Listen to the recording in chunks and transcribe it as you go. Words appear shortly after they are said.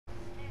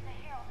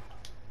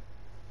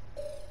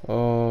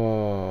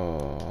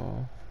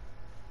Uh,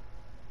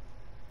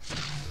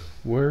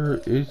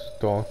 where is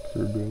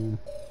Doctor Doom?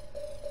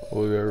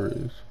 Oh, there he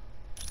is.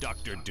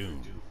 Dr.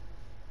 Doom.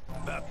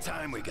 About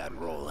time we got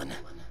rolling.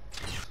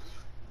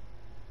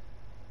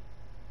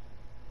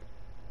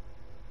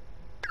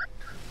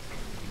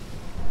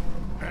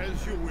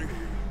 As you wish.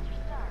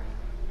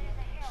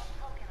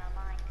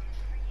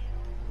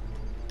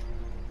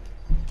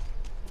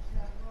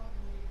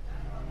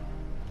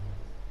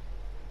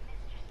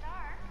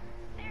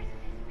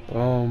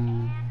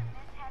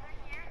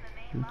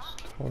 Let's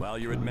talk While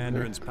you're to at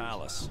Mandarin's Nick.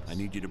 palace, I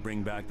need you to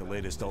bring back the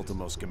latest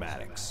Ultimo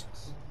schematics.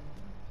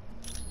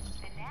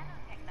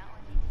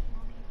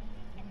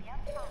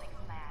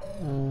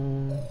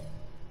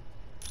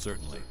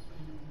 Certainly.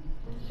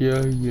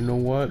 Yeah, you know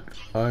what?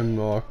 I'm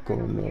not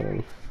gonna While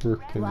in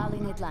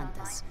frickin'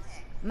 Atlantis,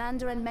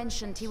 Mandarin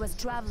mentioned he was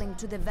traveling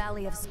to the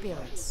Valley of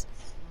Spirits.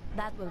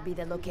 That will be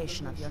the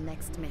location of your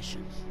next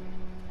mission.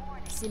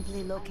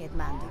 Simply locate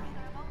Mandarin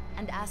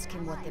and ask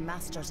him what the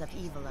Masters of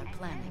Evil are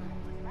planning.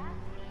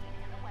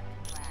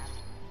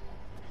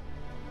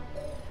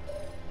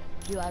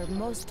 You are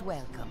most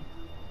welcome.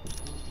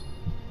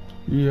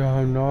 Yeah,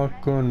 I'm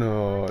not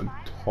gonna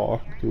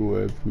talk to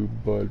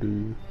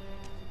everybody.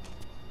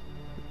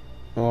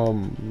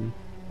 I'm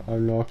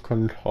not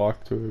gonna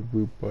talk to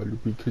everybody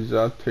because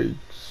that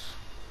takes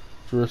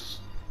just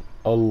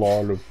a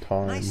lot of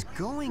time. Nice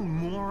going,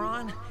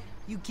 moron.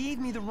 You gave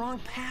me the wrong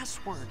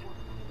password.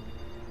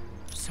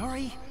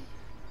 Sorry?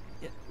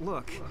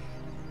 Look,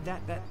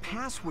 that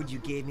password you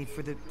gave me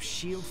for the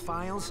SHIELD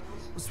files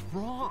was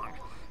wrong.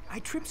 I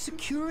tripped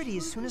security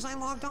as soon as I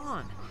logged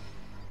on.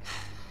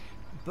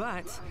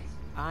 But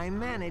I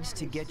managed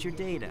to get your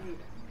data.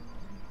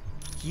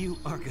 You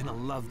are gonna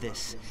love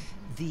this.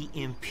 The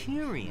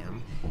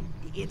Imperium,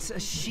 it's a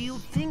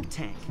SHIELD think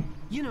tank.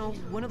 You know,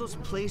 one of those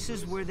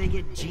places where they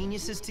get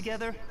geniuses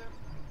together?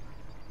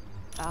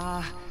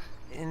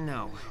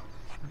 No.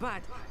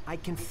 But I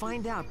can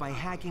find out by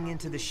hacking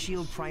into the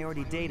SHIELD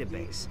priority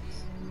database.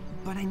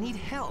 But I need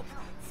help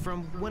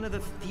from one of the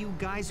few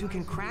guys who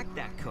can crack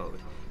that code.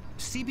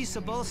 CB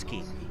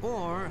Cebulski,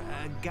 or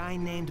a guy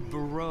named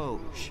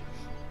Baroge.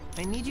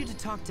 I need you to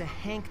talk to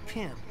Hank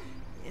Pym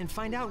and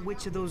find out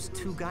which of those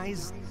two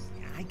guys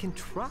I can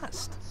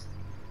trust.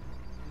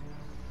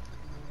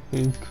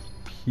 Hank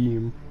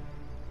Pym.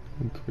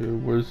 Okay,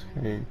 where's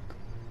Hank?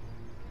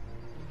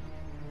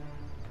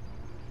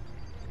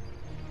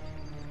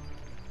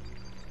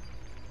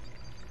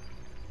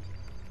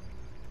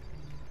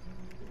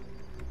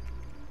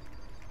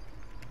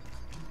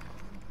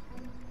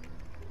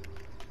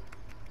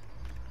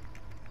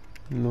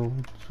 No,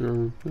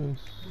 Jervis.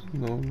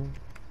 No.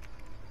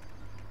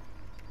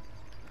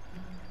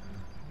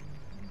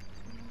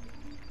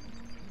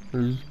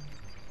 Where's...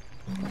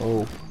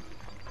 Oh.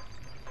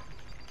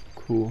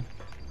 Cool.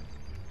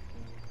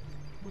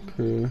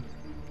 Okay.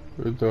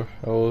 Where the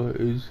hell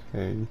is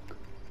Hank?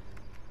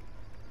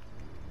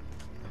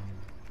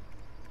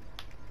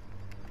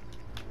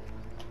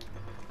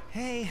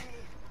 Hey,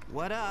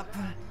 what up?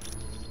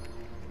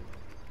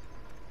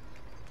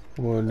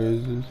 What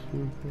is this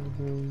with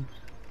those?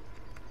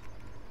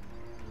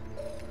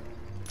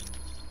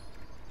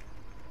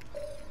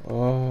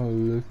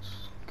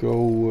 Let's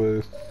go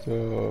with,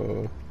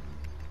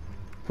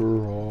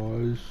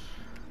 Barrage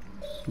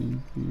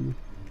CB.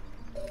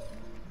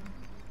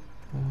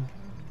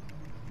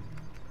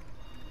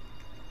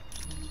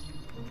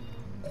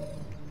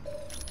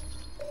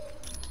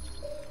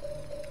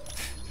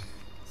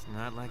 It's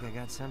not like I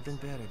got something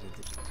better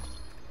to do.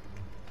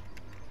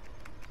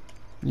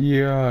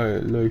 Yeah,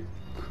 like,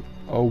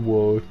 oh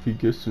well, if he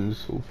gets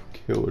himself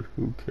killed,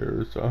 who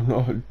cares? I'm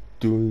not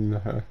doing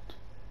that.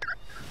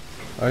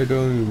 I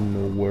don't even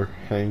know where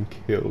Hank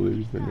Hill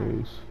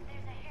even is.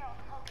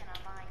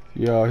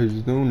 Yeah,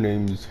 his new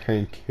name is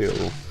Hank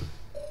Hill.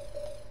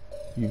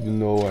 Even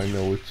though I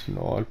know it's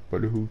not,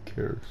 but who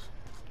cares?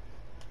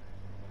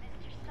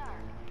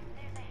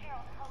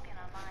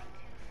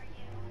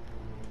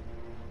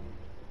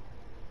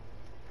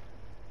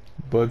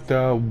 But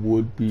that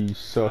would be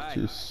such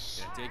a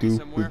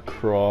stupid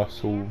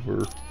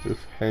crossover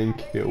if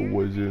Hank Hill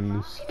was in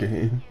this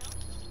game.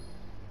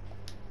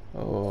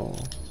 Oh.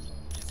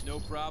 It's no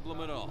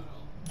problem at all.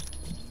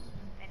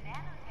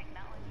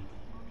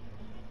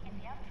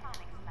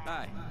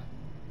 Hi.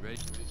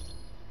 Ready?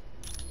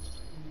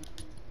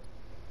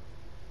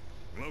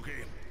 Loki,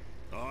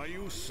 are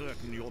you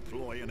certain your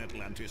ploy in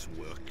Atlantis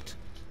worked?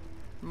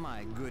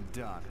 My good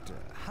doctor,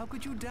 how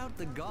could you doubt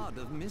the god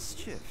of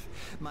mischief?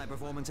 My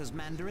performance as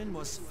Mandarin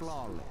was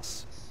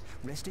flawless.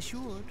 Rest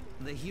assured,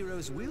 the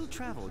heroes will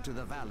travel to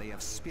the Valley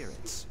of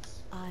Spirits.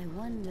 I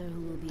wonder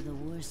who will be the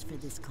worst for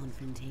this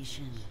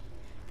confrontation.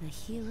 The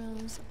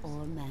heroes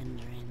or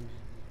Mandarin?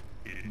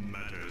 It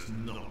matters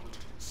not,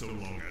 so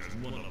long as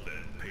one of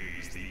them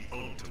pays the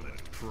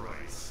ultimate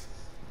price.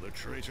 The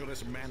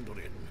traitorous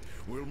Mandarin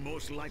will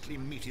most likely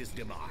meet his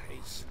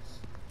demise.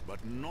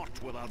 But not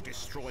without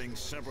destroying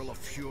several of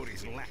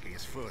Fury's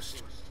lackeys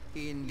first.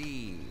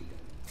 Indeed.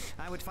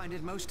 I would find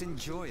it most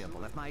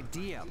enjoyable if my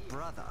dear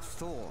brother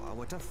Thor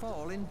were to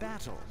fall in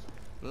battle,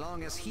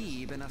 long as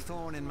he been a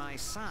thorn in my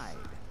side.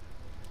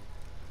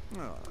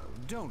 Oh,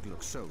 don't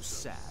look so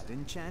sad,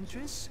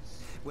 Enchantress.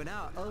 When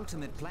our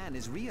ultimate plan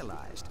is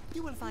realized,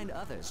 you will find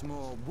others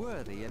more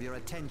worthy of your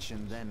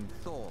attention than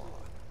Thor.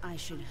 I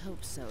should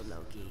hope so,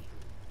 Loki.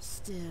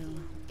 Still,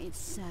 it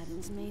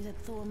saddens me that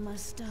Thor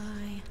must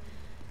die.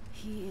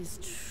 He is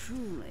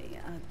truly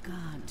a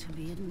god to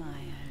be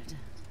admired.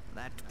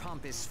 That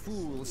pompous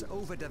fool's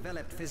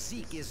overdeveloped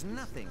physique is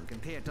nothing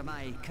compared to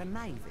my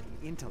conniving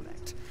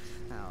intellect.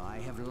 Now, I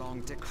have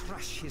longed to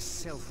crush his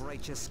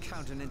self-righteous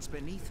countenance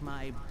beneath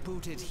my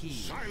booted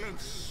heel.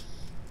 Silence!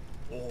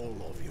 All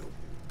of you.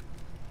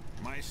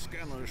 My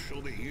scanners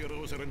show the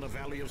heroes are in the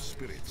Valley of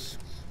Spirits.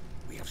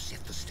 We have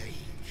set the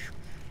stage,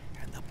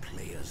 and the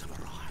players have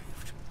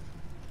arrived.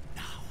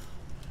 Now,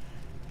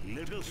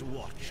 let us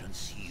watch and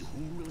see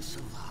who will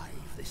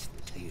survive this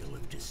tale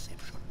of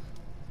deception.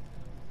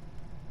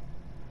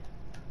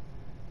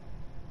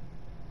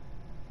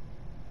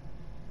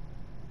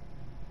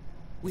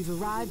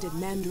 We've arrived at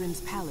Mandarin's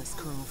palace,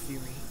 Colonel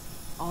Fury.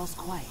 All's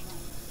quiet.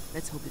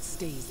 Let's hope it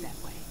stays that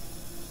way.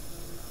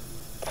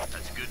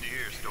 That's good to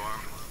hear,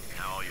 Storm.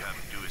 Now all you have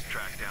to do is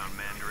track down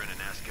Mandarin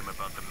and ask him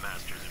about the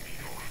Masters of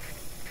Evil.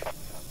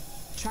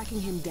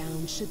 Tracking him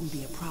down shouldn't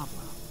be a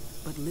problem,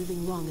 but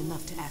living long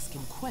enough to ask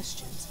him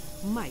questions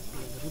might be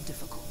a little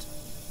difficult.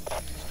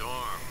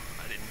 Storm,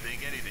 I didn't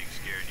think anything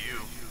scared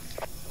you.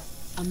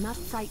 I'm not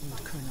frightened,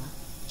 Colonel.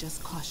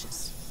 Just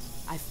cautious.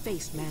 I've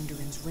faced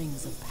Mandarin's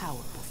rings of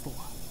power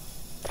before.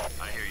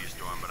 I hear you,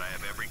 Storm, but I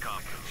have every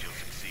confidence you'll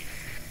succeed.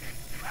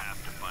 You have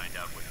to find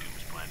out what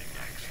Doom's planning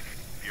next.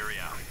 Fury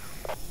out.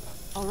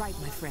 All right,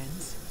 my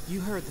friends.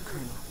 You heard the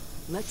Colonel.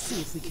 Let's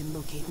see if we can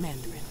locate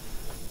Mandarin.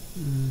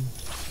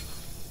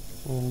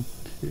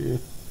 Okay.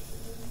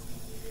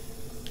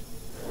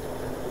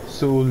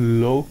 So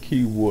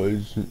Loki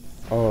was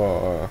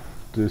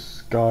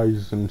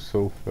disguised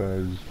himself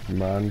as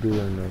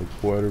Mandarin or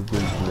whatever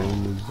his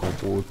name is the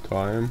whole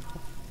time.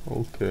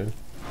 Okay.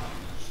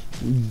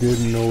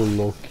 Didn't know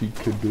Loki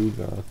could do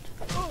that.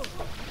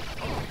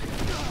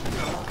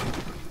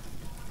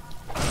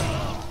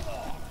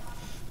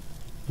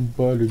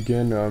 But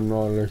again, I'm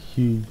not a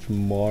huge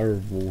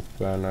Marvel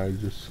fan. I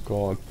just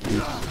got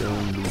this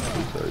thing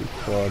because I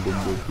thought it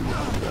would be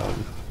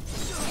fun.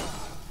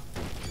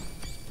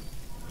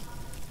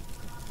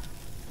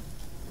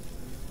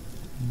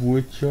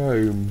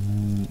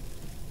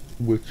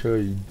 Which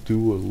I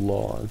do a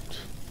lot.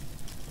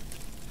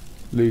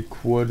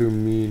 Like what I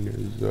mean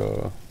is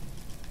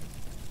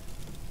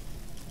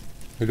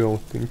I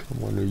don't think I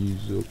want to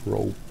use a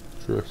rope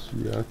just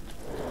yet.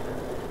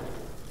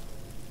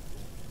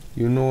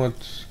 You know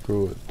what?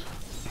 Screw it.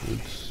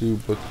 Let's see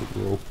what the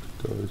rope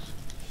does.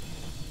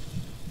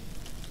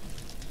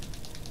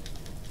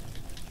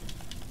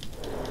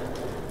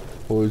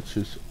 Oh, it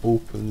just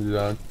opens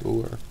that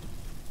door.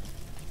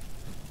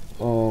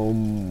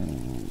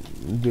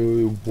 Do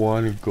we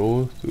want to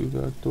go through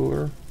that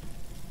door?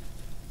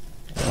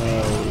 I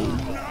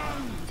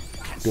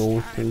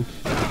don't think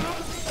so.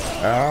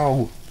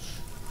 Ouch!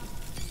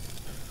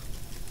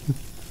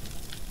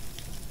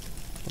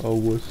 Oh,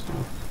 what's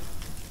this?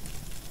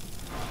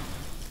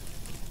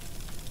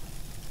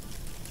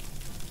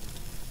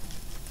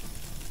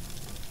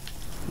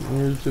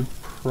 There's a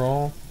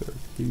prompt that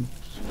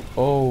keeps...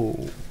 Oh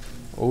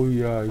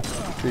yeah, I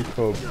can pick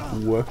up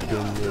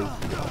weapon with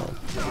that.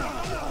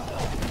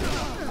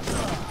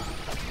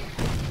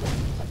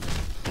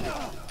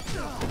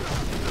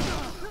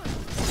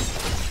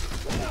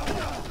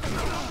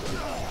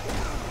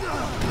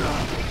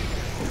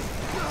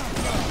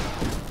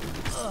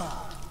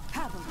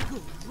 Have a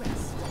good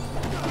rest.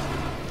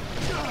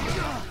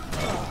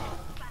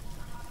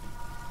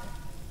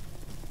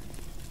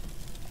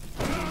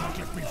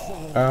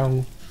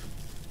 Ow.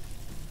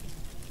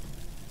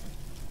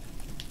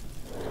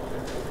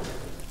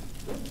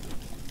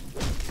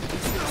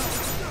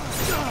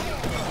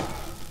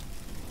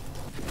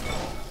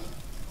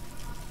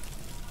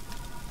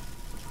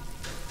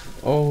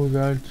 Oh,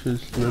 that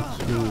just lets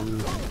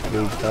me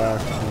go back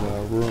to my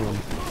room.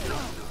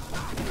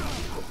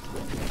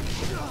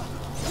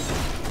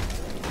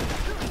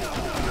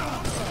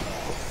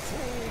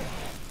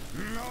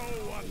 No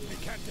one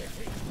can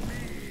defeat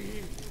me!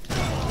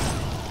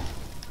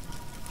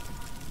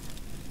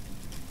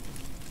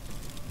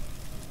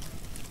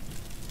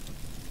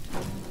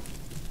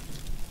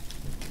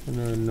 Can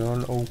I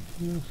not open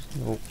this?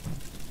 Nope.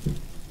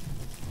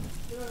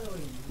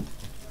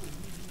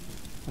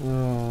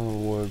 Oh,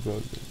 what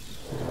about this?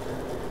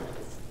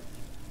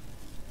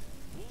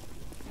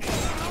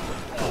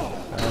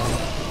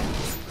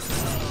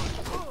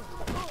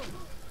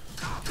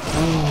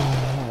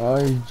 Oh,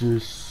 I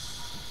just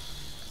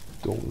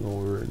don't know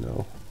right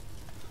now.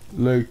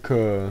 Like,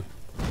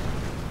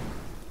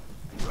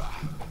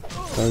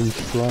 I'm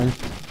trying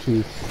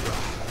to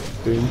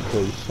think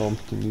of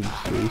something to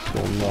say, so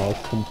I'm not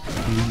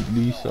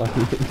completely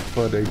silent,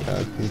 but I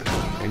can't think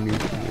of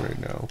anything right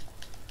now.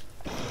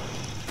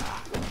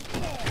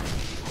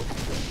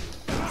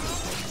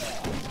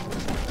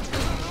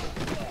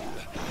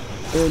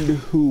 And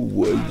who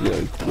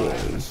wasn't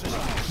born?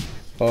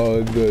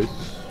 August,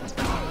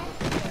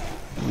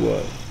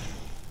 what?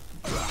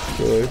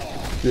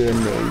 Question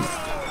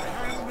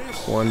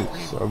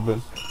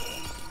 27.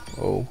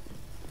 Oh.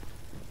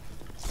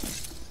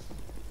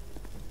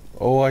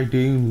 Oh, I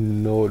didn't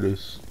even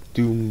notice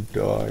Doom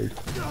died.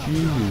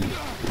 Jesus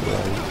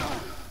Christ.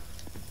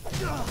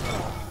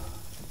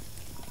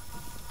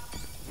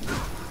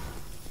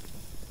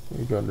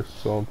 I gotta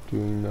stop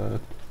doing that.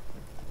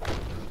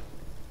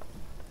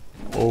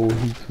 Oh,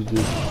 he could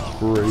just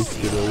break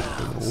it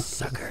open. Okay.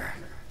 Sucker.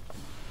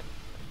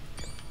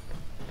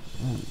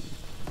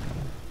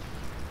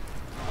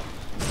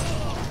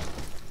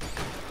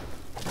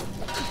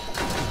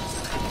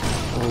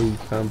 Oh, you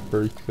can't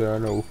break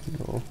that open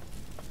though.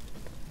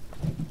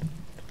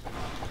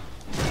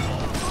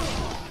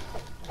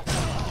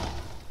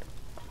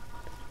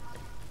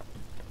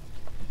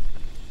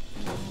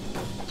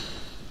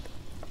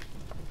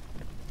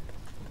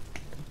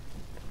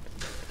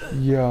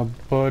 Yeah,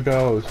 but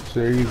I'll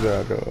say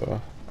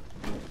that,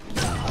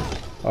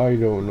 I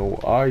don't know,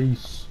 I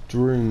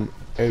stream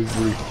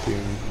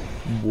everything.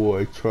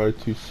 Boy, I try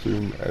to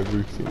stream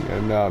everything,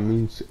 and that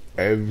means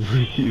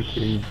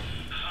everything.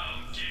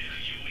 How dare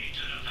you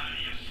enter the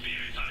Valley of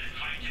Spirits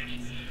uninvited?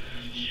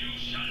 You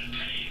shall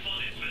pay for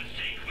this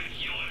mistake with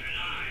your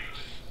lives.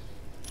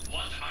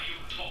 What are you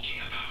talking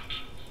about?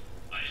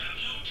 I have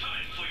no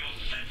time for your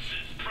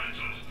senseless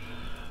prattle.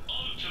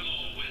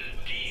 Ultimo will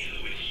deal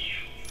with you.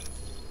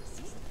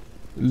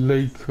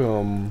 Like,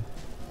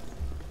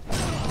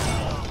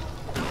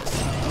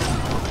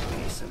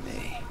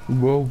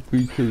 well,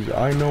 because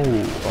I know,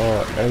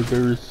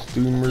 other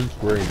streamers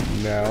right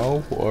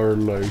now are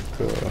like,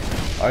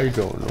 I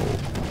don't know,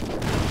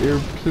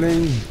 they're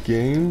playing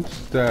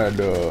games that,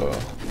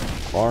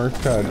 aren't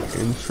that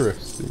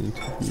interesting,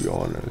 to be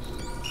honest.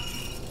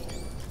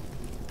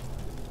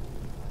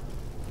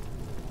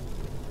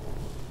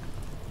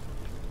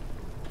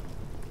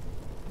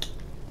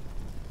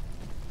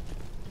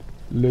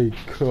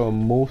 Like,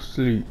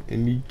 mostly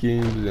indie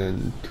games,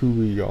 and to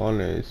be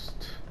honest,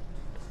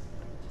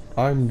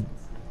 I'm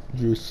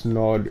just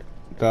not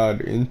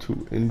that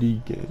into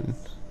indie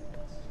games.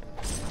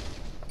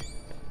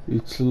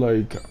 It's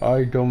like,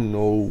 I don't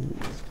know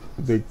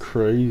the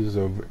craze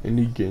of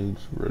indie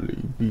games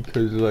really,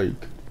 because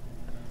like,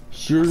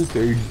 sure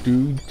they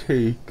do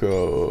take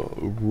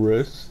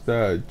risks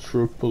that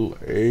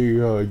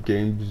AAA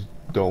games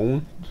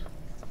don't.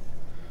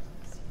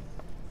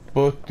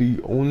 But the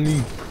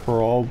only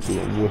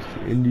problem with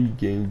indie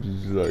games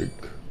is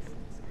like,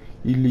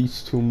 at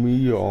least to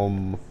me,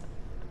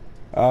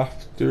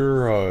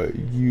 after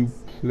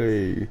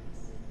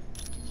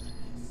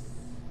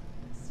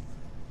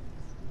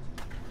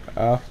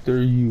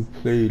you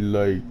play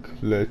like,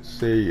 let's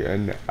say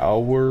an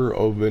hour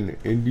of an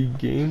indie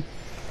game,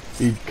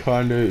 it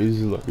kinda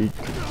is like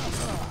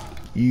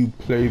you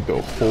play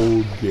the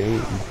whole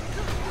game.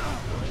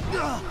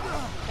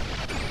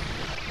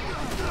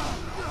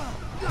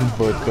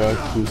 But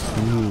that's just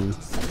me.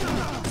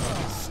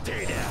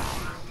 Stay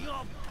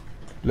down.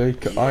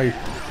 Like, I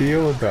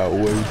feel that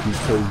way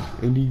because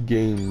indie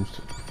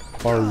games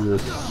are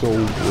just so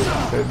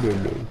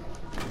repetitive.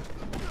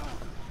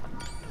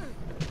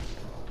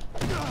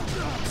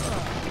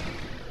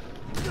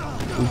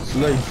 It's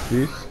like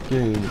this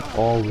game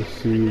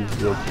obviously is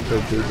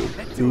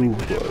repetitive too,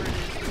 but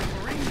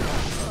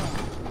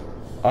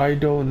I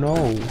don't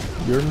know.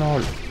 You're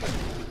not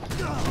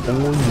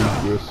only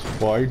just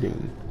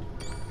fighting.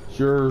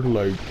 Sure,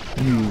 like,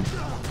 you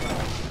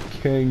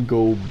can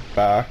go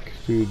back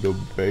to the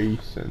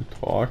base and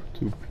talk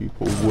to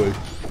people, which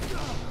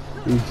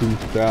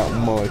isn't that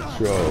much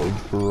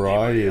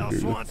variety,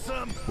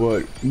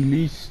 but at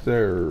least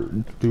they're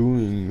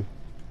doing,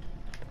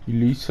 at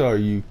least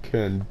you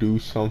can do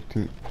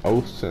something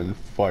else and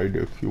fight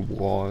if you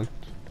want.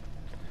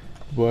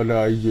 But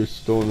I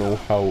just don't know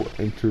how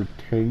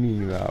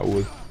entertaining that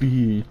would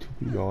be, to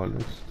be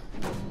honest.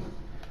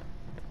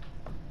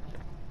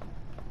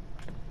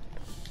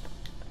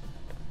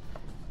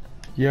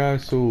 Yeah,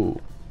 so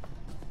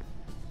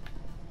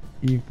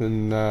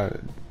even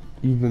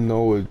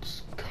though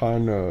it's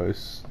kinda a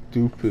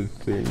stupid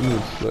thing,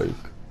 it's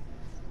like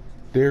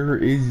there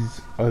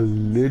is a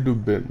little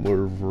bit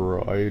more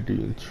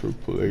variety in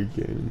AAA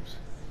games.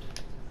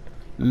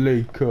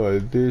 Like,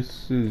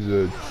 this is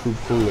a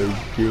AAA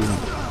game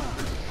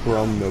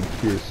from the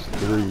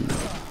PS3.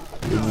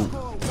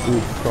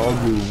 It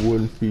probably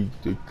wouldn't be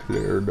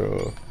declared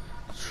a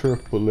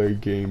AAA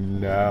game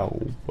now,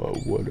 but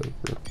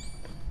whatever.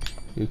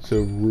 It's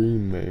a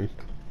remake.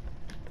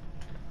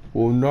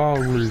 Well, not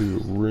really a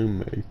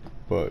remake,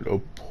 but a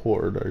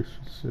port, I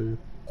should say.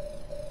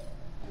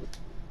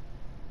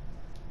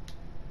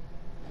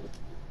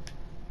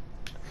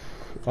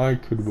 I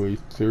could wait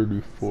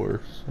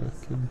 34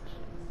 seconds.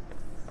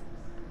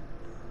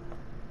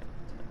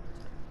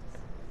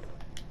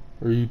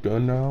 Are you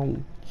done now?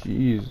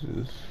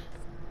 Jesus.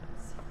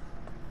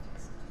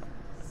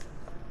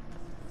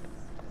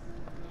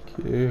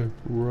 Okay,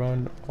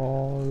 run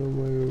all the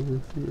way over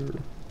here.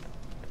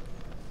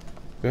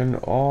 And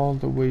all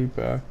the way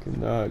back,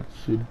 and that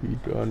should be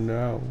done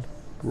now,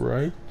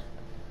 right?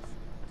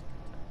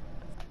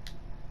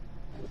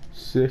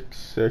 6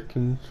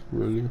 seconds,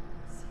 really?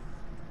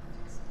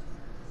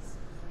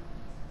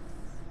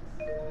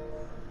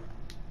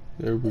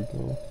 There we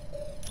go.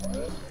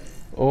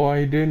 Oh,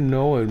 I didn't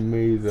know it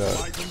made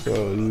that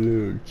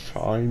little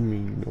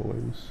chiming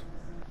noise.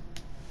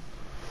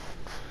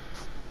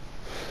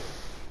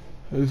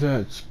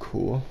 That's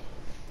cool.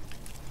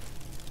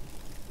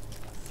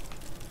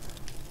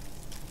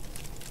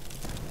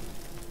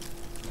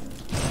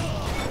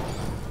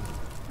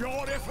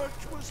 Your effort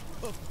was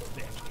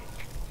pathetic.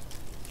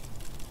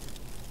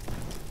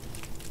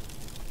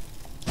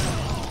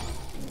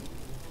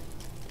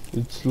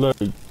 It's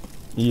like,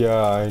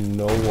 yeah, I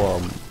know,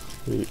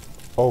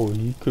 oh,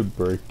 he could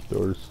break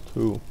doors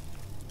too.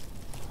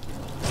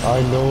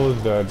 I know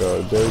that,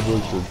 there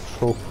was a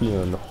trophy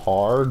on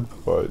hard,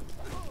 but,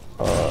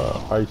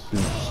 I said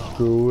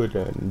screw it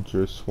and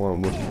just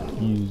went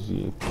with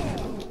easy.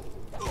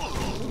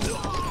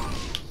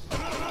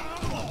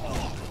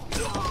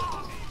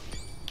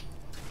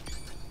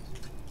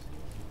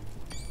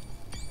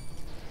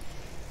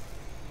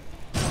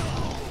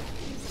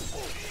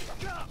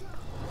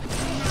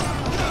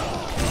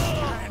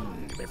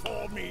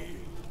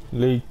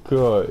 Like,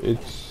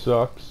 it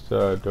sucks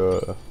that,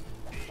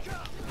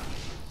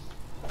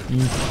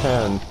 you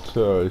can't,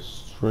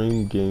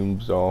 stream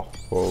games off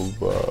of,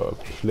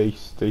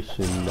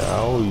 PlayStation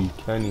now. You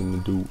can't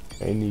even do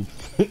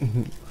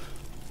anything,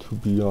 to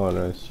be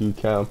honest. You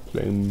can't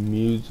play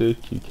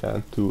music, you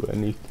can't do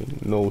anything.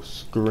 No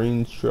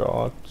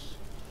screenshots.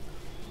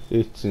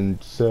 It's in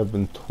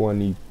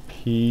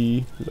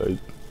 720p, like,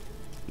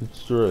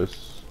 it's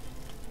just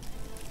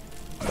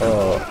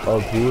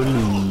a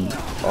really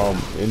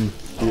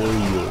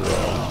inferior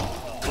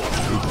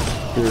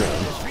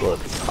experience,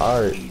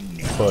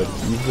 but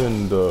even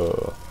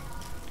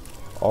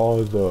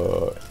all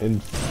the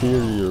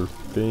inferior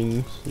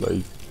things,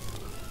 like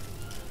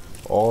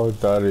all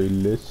that I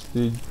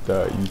listed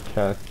that you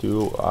can't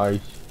do,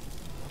 I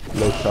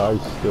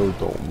still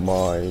don't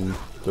mind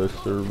the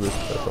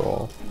service at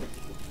all.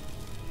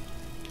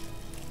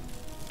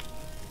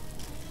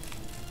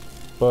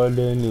 But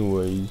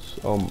anyways,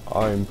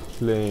 I'm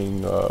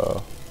playing,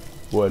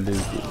 what is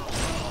it?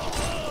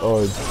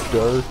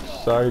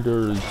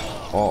 Darksiders,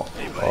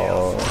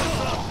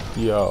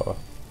 yeah.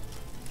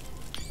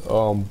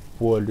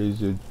 What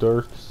is it?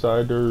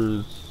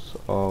 Darksiders,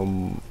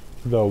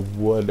 the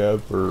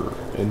whatever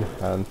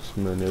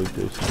enhancement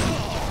edition.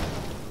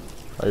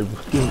 I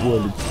forget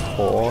what it's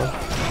called.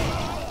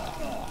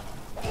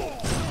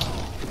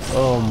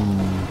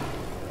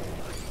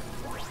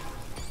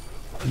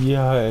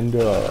 Yeah, and,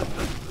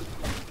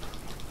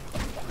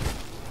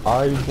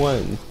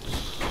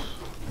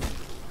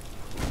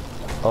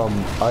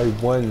 I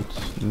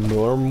went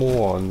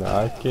normal on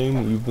that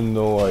game, even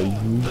though I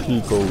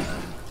usually go,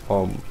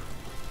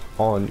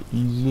 on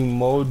easy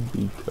mode,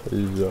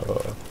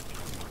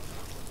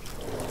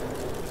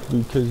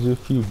 because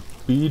if you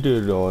beat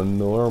it on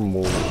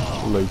normal,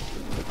 like,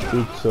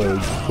 it's a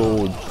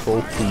gold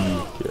trophy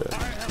you get.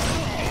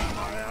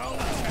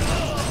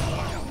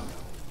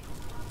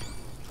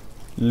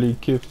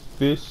 Like, if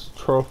this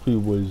trophy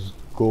was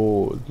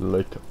gold,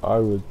 like, I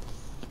would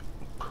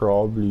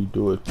probably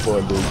do it,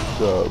 but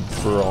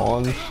it's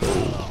bronze, so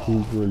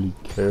who really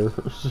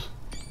cares?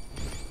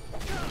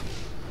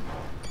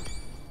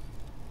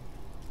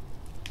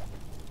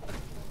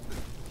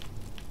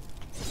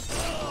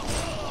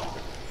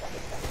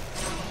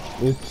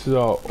 It's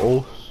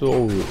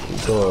also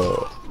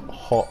the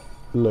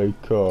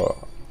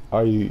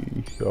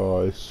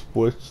I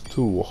switched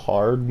to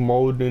hard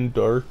mode in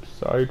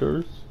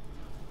Darksiders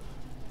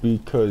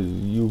because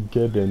you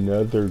get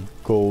another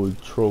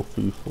gold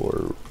trophy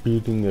for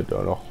beating it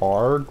on a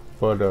hard,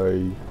 but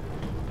I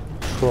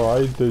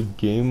tried the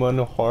game on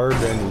a hard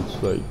and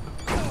it's like,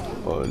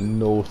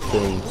 no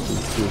thanks.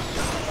 It's just,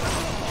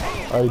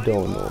 I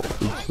don't know,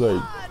 it's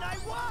like,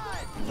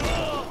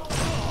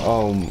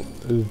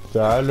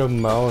 that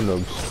amount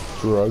of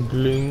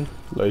struggling,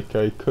 like,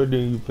 I couldn't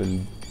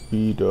even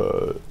beat,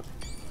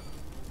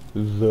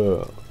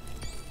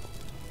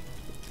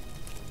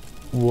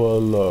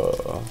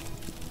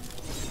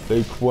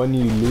 like, when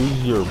you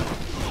lose your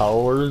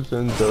powers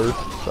in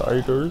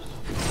Darksiders,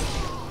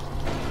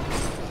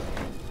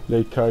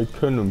 like, I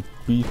couldn't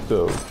beat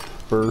the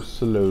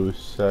first little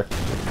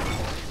section.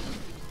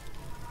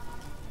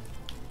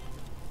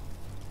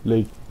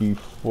 Like,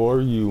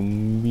 before you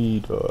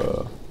meet,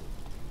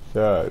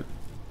 that,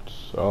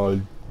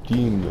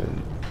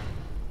 demon.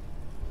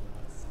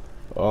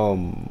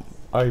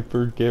 I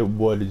forget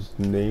what his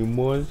name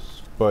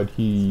was, but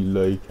he,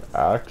 like,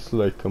 acts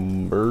like a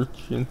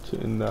merchant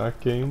in that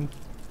game.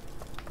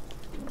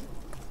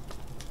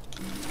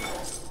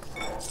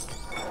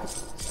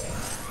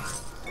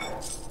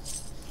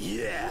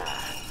 Yeah.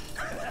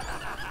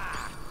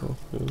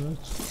 Okay,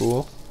 that's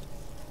cool.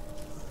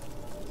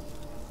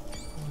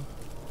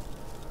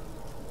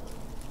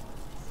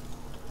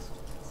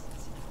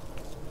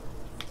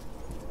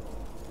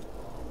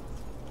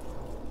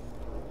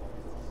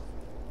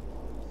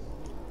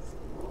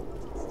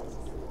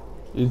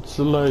 It's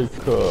like,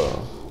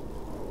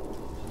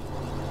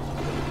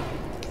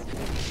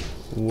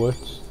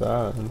 what's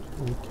that?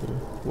 Okay,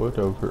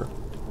 whatever.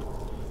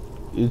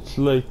 It's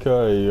like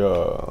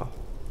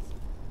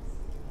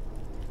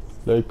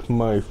like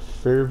my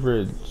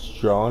favorite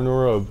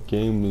genre of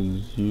game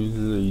is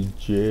usually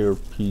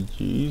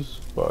JRPGs,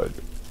 but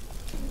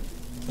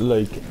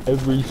like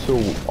every so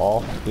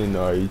often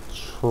I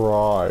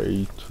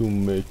try to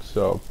mix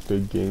up the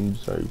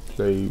games I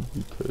play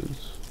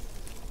because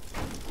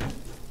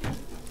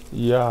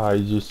yeah, I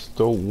just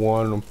don't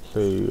want to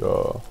play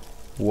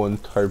one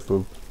type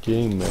of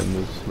game, and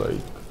it's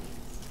like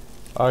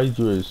I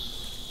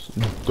just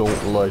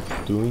don't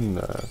like doing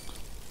that,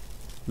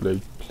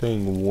 like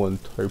playing one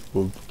type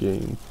of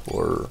game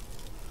for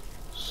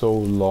so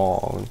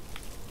long.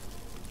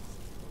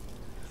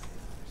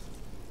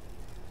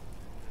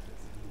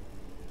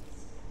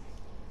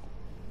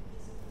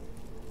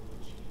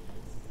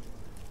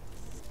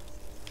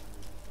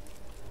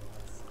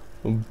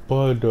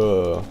 But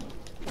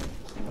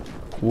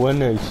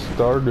when I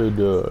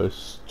started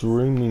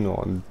streaming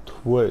on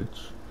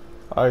Twitch,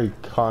 I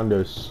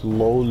kinda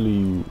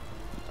slowly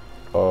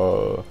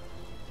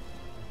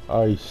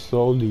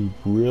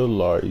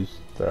realized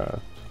that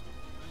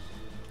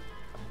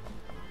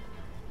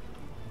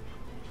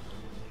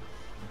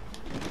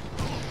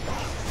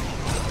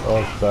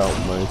about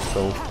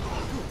myself.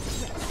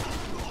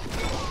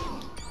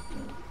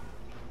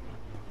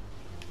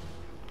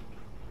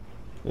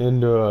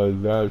 And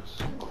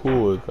that's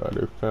cool that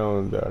I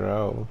found that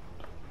out.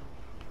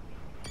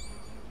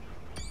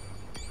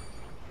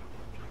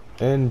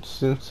 And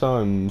since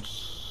I'm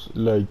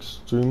like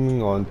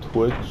streaming on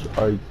Twitch,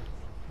 I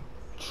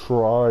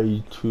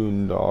try to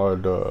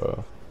not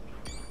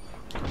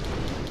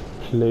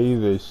play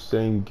the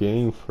same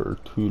game for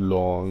too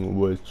long,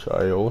 which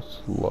I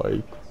also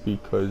like,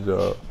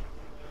 because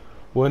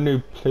when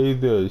I play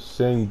the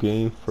same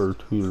game for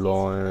too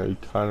long, I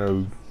kind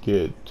of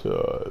get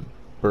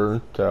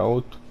burnt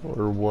out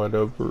or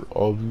whatever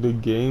of the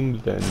game,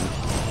 then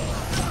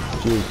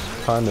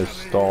just kind of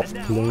stop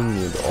playing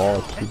it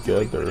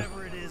altogether.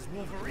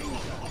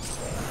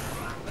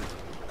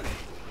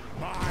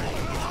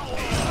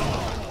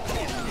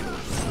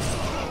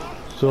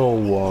 So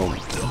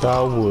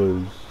that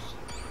was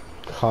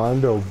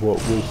kind of what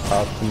was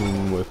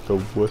happening with The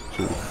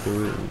Witcher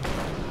 3.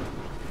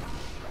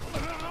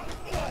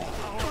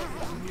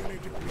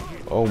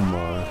 Oh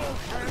my.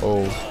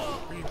 Oh,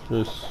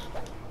 just,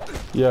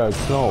 yeah,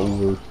 it's not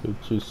worth it.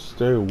 Just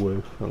stay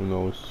away from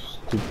those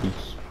stupid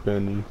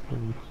spinning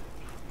things.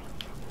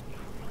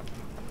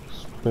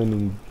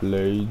 Spinning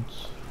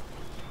blades,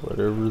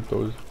 whatever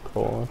those are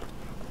called.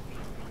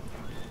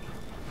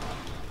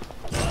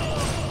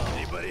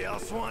 Anybody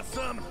else want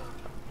some?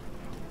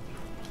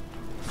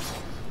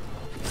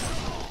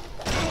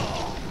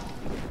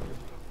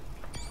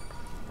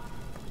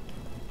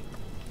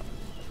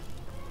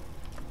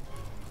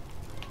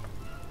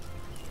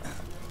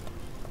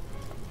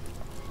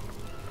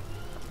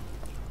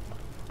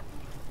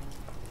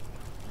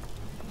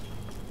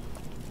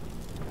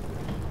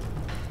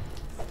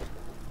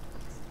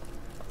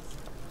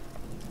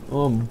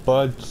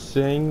 But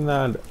saying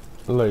that,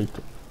 like,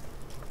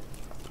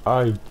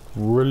 I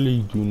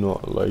really do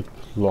not like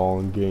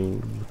long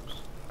games.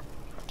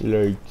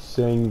 Like,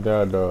 saying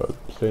that,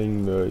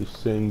 playing the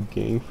same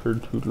game for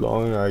too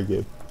long, I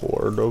get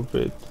bored of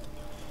it.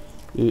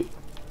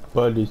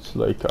 But it's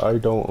like, I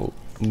don't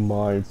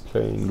mind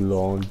playing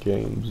long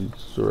games,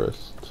 it's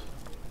just,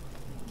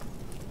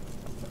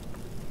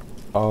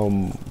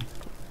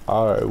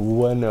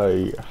 when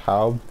I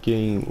have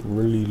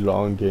really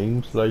long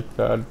games like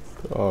that,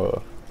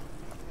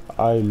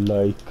 I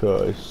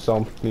like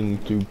something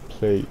to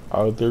play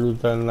other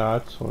than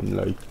that, so I'm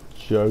like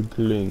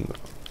juggling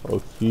a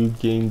few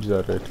games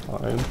at a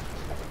time.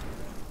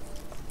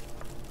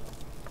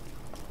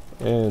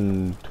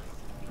 And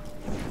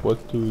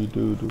what do we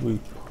do? Do we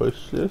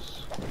push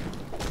this?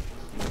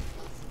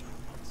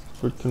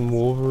 Freaking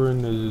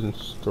Wolverine isn't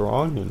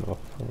strong enough,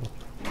 huh?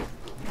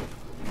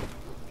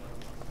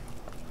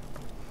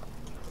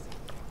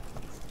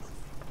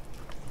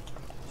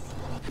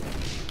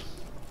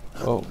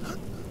 Oh,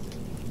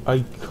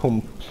 I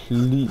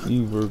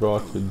completely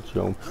forgot the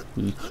jump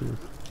feature.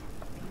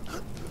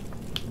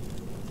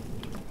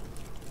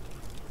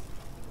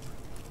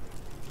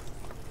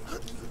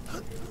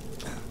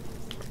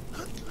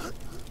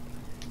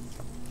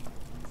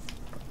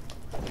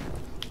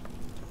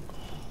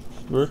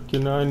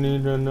 Frickin' I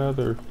need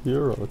another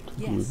hero to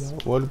do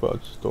that. What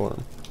about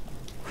Storm?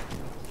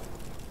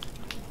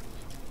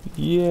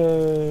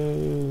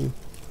 Yay!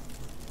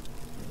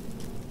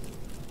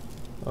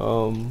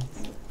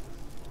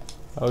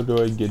 How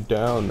do I get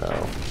down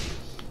now?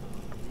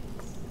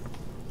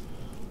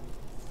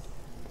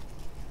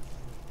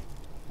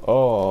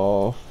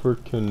 Oh,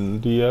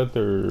 frickin' the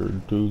other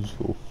dudes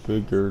will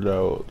figure it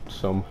out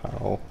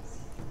somehow.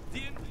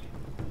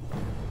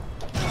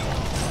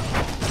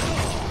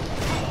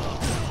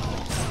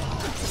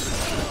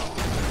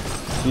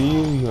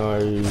 See,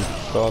 I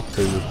thought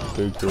they would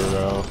figure it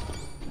out.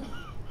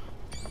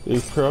 They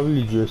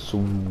probably just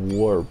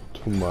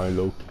warped to my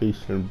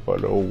location,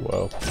 but oh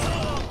well.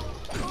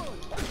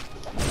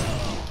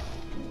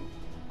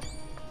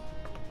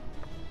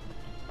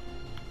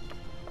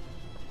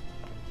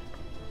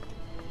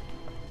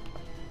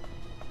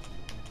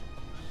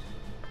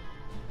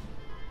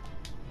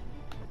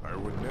 I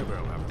would never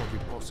have thought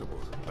it possible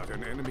that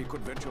an enemy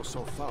could venture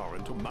so far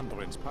into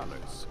Mandarin's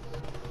palace.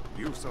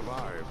 You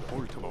survived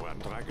Ultimo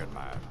and Dragon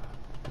Man.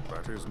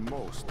 That is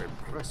most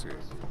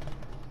impressive.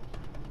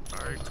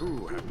 I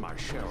too have my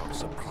share of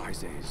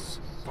surprises,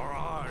 for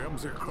I am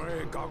the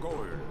Grey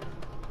Gargoyle.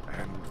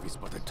 And with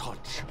but a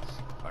touch,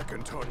 I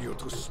can turn you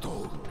to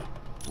stone.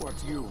 What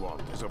you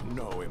want is of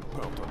no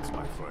importance,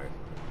 my friend.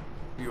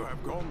 You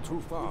have gone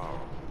too far,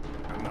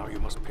 and now you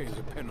must pay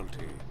the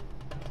penalty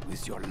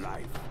with your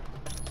life.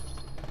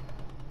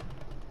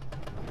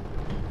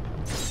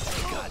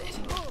 Got it.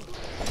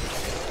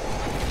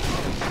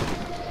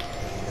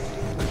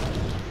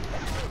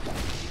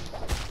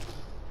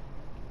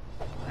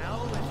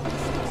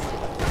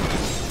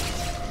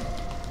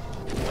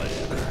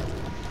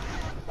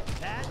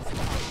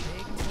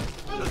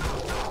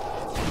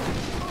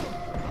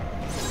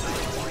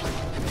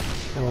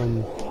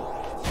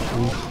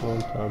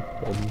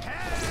 Contact button.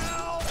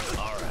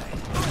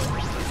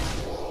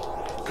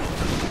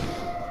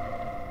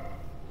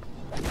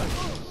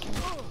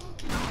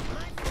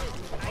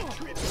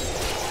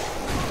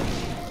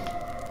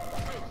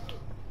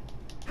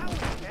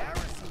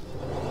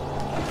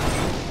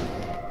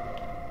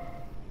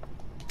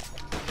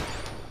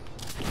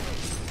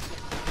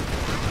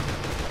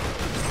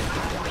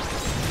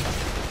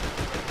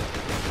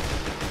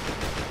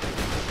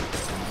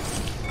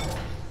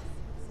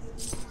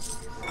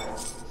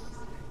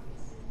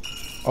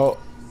 Oh,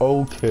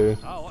 okay.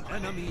 Our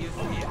enemy is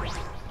here.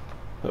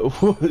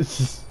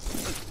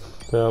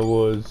 That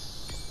was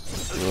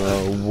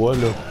what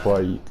a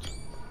fight.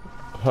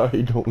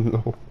 I don't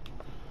know.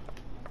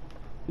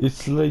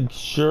 It's like,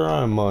 sure,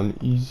 I'm on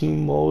easy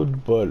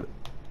mode, but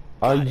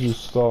I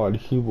just thought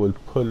he would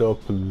put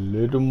up a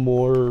little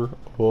more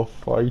of a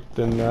fight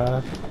than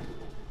that.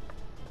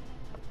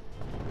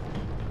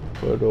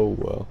 But oh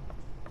well.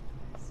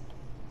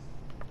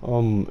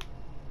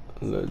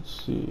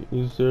 Let's see,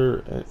 is there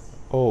a,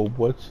 oh,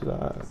 what's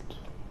that?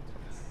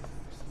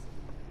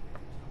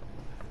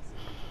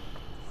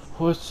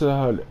 What's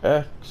that?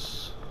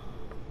 X?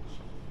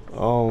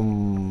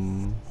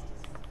 Oh,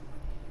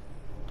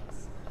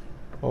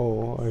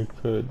 I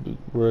could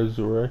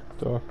resurrect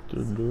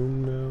Dr.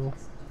 Doom now.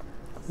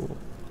 Cool.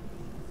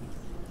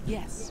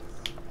 Yes.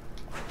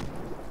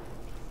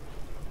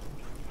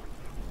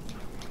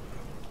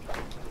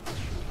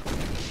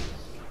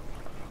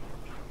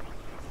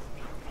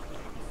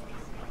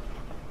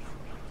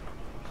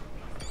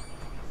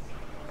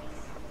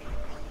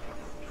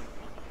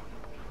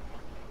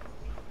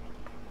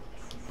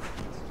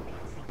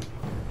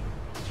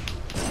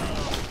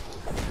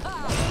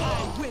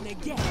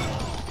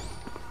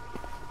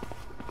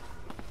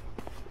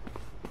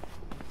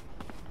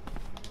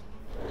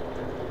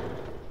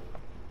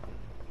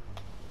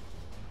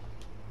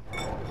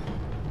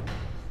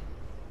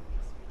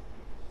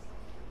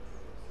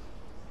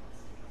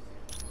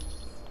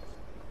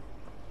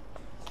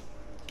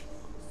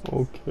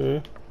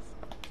 Okay.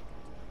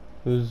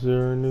 Is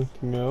there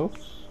anything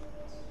else?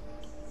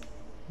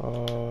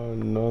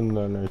 None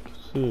that I can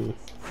see.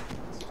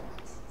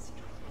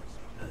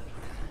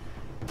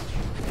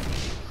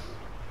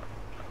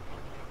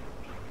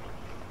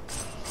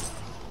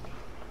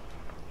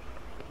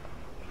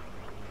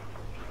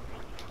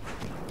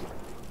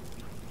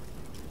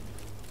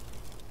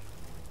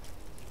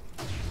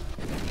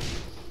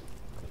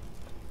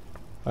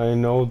 I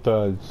know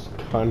that's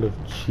kind of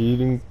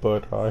cheating,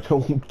 but I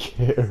don't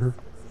care.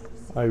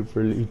 I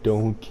really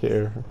don't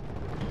care.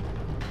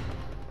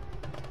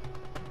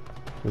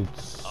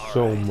 It's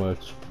so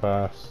much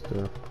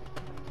faster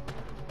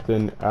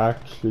than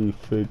actually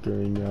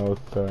figuring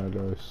out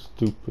that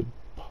stupid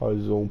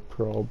puzzle,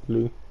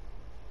 probably.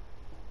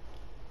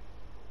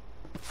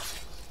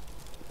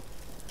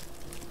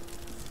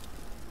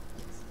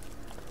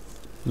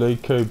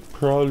 Like, I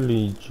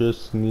probably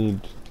just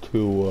need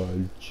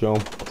to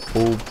jump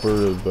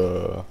over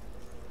the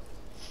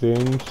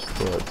things,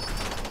 but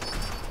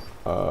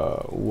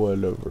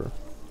whatever.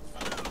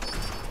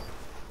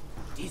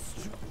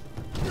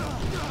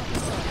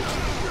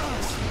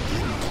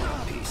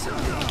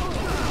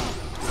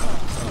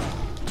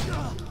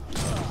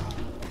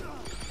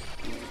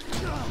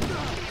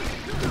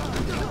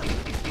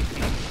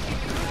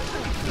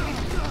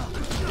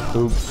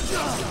 Oops.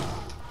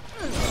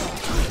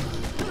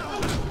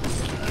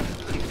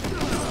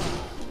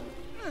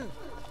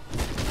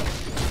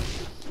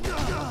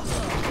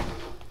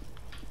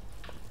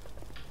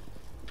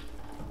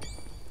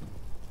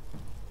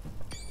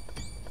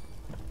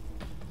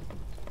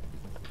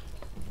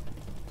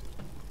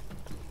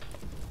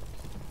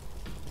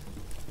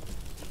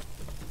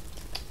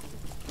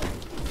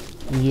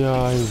 Yeah,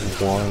 I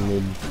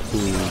wanted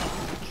to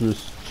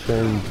just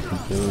change the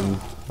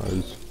game I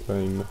was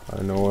playing.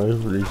 I know I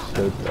already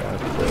said that,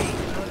 but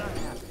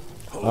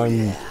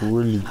I'm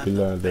really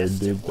glad I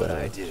did what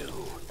I that. do.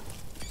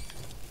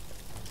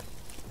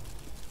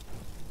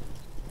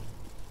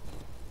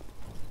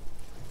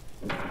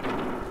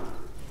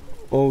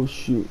 Oh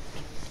shoot,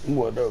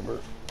 whatever.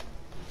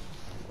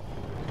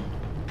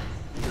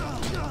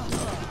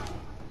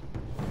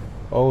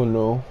 Oh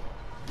no,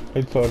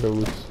 I thought I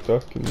was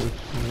stuck in this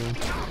room.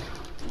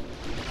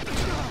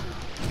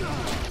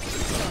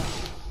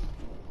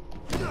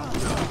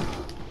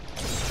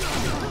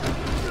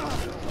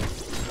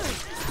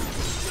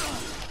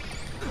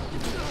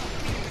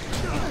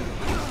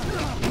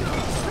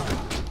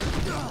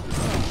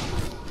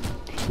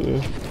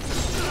 Okay.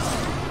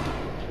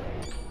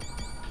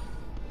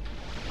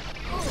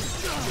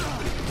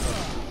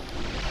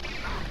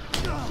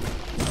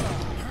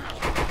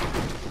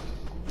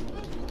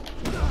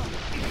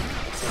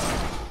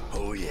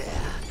 Oh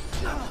yeah,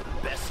 I'm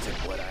the best at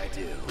what I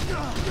do.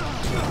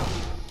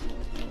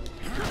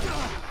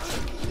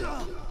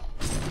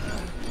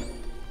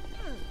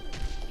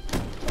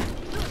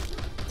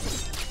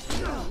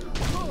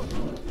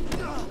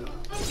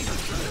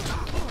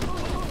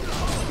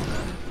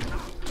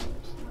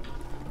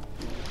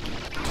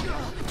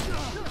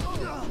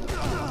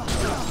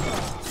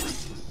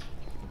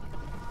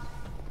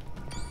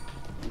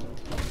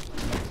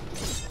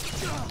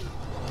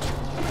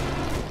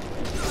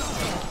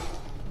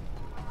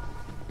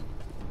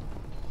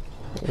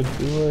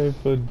 Do I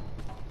have a...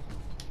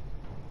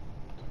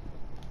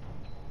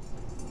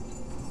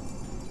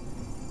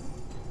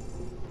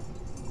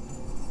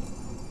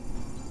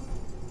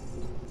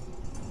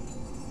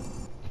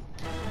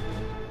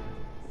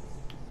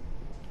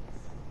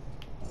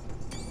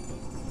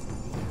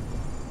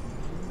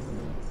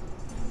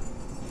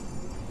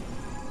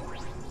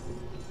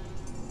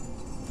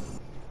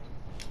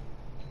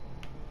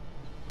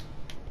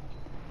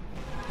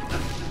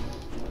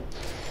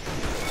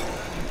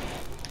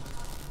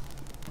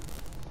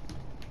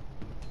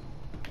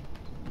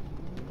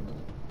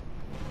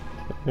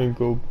 And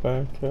go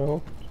back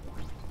out?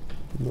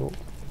 No.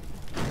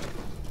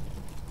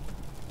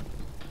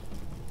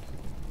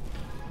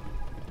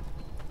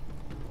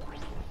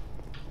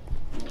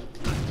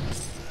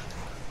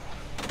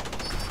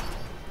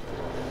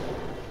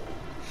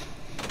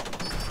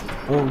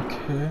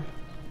 Okay.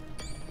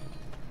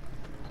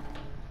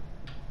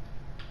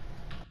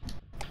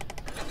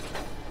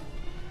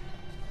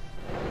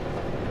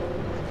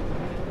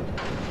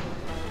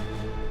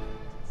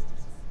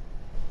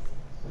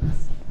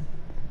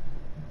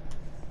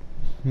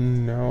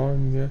 Now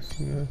I'm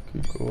guessing I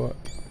could go out,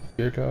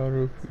 get out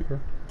of here.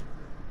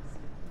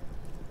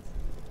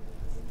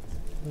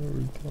 There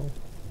we go.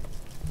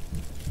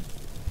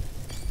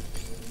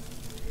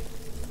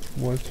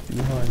 What's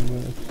behind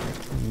this?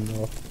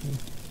 Nothing.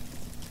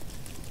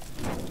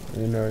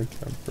 And I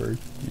can't break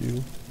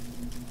you.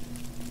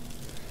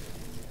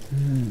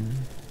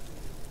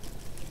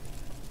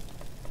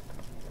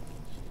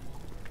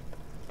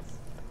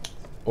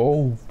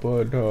 Oh,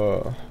 but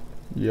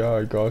yeah,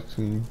 I got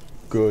some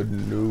good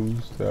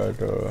news that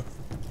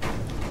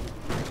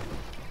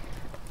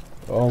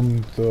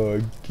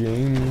the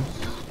games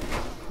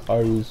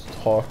I was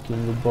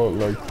talking about,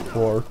 like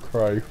Far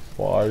Cry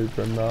 5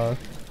 and that,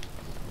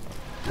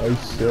 I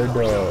said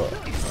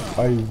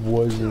I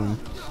wasn't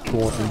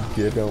going to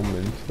get them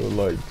until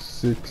like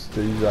 6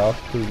 days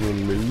after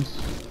release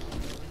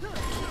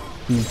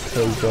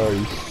because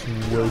I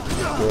switched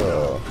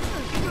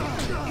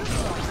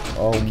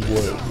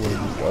when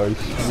I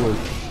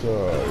switched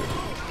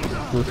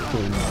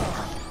freaking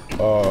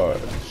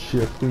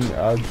shipping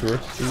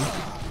addresses,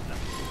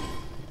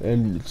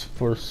 and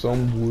for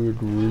some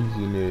weird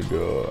reason it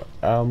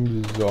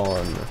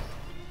Amazon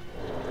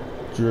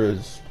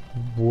just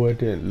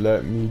wouldn't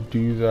let me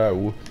do that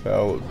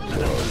without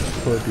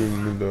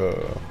putting the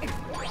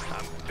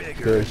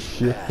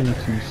shipping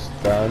to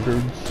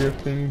standard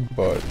shipping,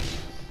 but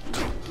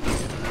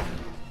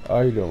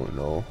I don't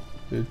know,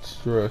 it's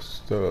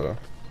just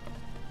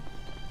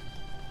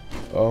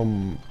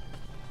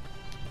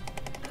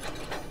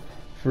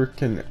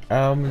freaking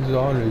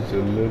Amazon is a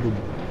little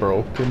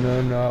broken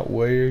in that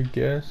way, I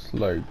guess,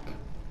 like,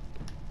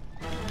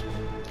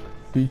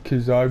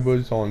 because I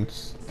was on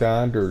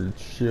standard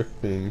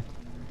shipping,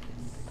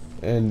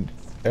 and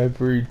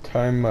every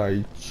time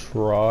I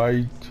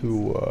tried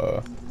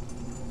to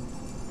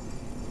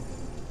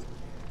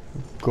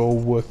go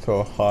with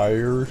a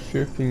higher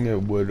shipping,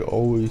 it would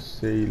always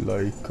say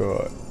like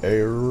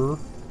error.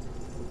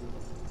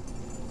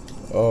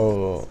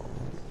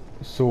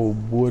 So it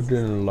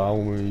wouldn't allow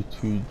me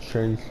to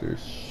change the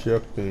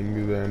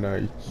shipping. Then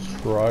I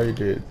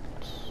tried it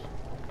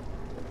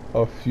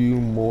a few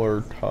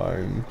more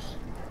times.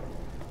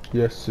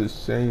 Yes, the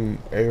same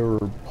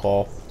error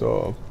popped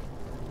up,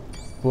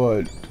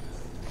 but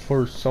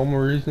for some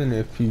reason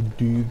if you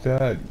do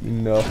that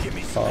enough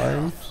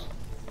times,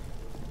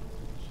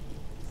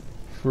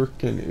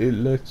 frickin' it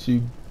lets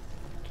you,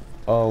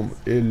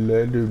 it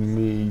led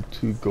me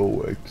to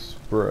go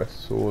express,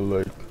 so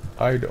like,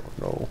 I don't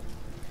know.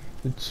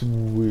 It's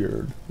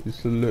weird.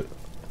 It's a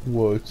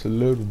well, it's a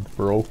little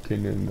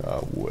broken in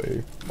that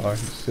way, I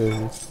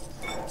say.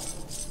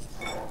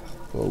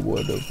 But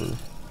whatever.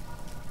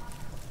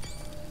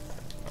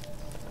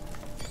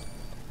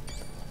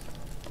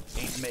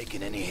 Ain't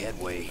making any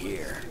headway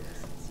here.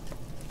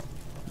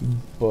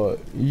 But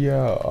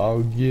yeah,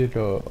 I'll get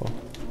a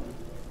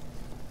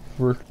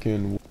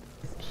frickin'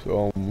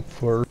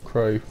 Far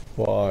Cry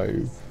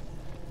 5,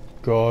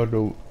 God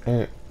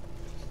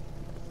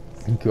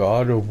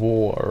of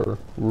War,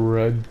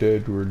 Red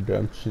Dead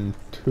Redemption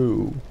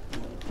 2,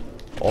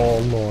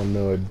 all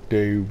on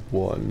day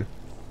one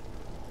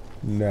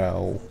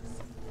now.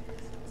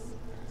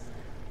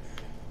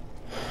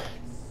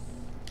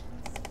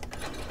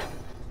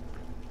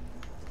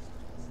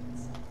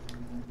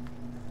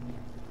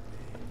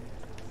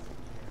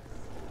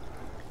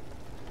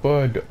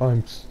 But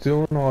I'm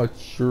still not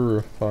sure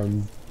if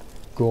I'm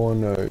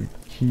gonna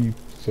keep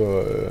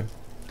the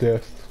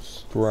Death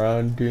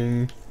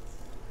Stranding,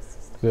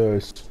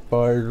 the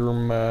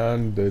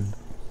Spider-Man,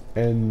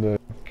 and the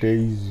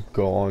Days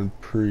Gone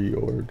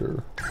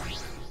pre-order.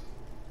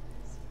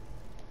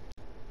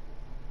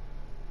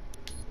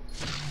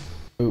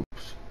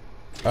 Oops.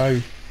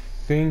 I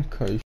think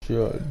I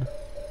should,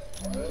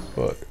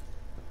 but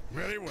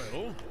Very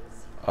well.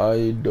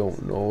 I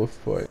don't know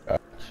if I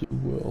actually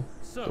will.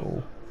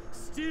 So,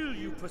 still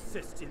you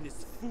persist in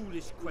this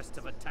foolish quest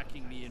of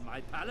attacking me in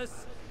my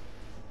palace?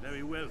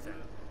 Very well then.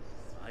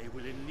 I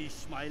will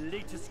unleash my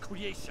latest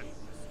creation,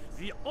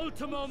 the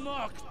Ultima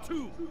Mark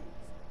II.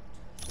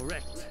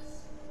 Correct.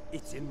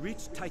 Its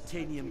enriched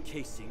titanium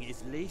casing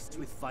is laced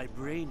with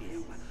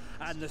vibranium,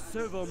 and the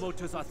servo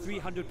motors are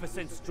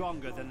 300%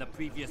 stronger than the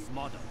previous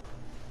model.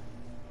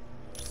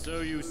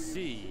 So you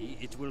see,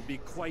 it will be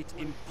quite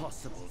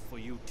impossible for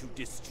you to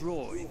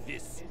destroy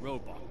this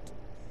robot.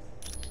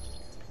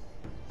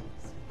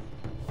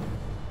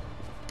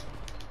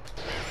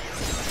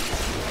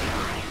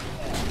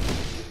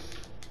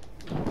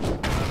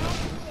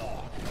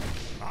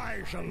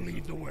 I shall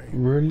lead the way.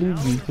 Really?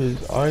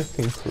 Because I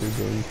think we're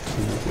going to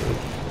do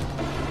this.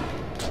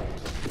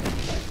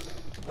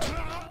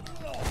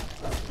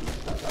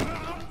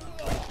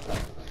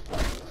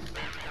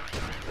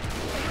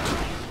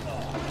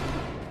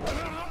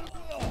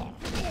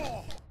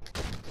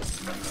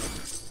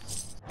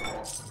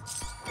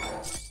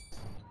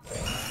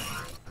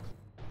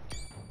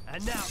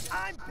 And now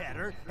I'm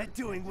better at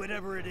doing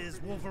whatever it is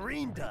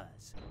Wolverine does.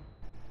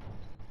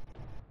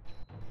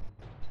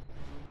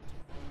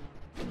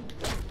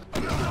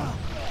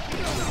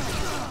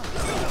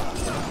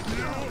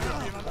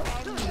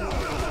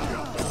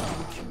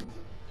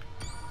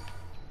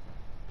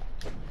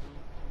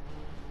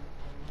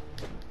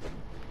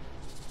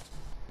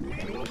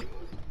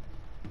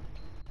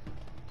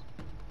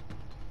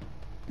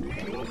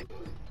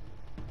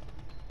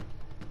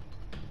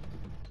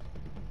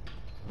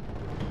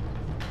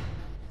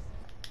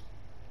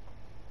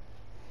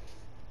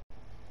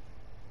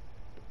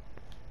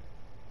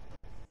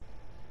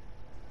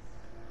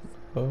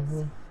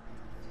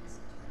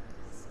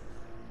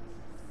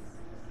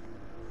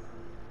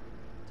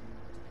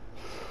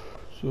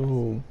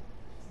 So,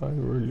 I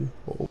really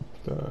hope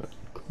that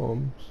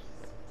comes.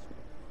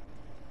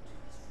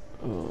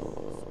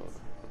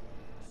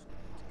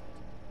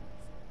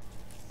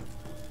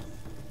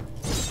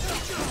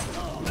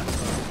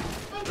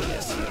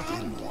 Guess you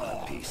didn't want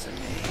a piece of me.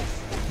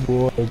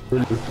 Well, I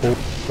really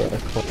hope that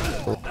comes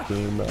from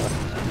Game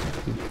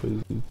Act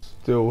because it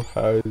still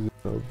hasn't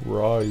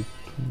arrived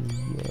to me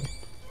yet.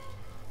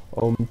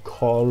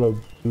 Call of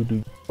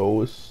Duty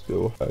Ghost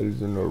still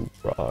hasn't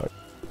arrived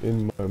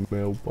in my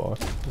mailbox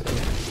yet.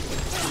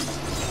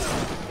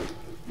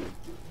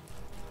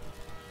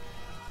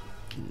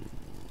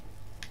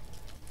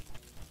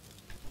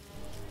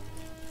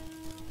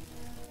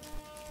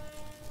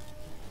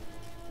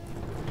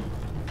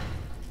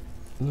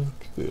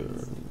 Look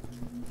there.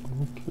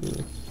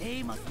 Okay.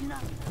 They must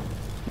not.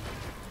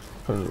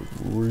 Kind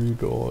of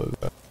read all of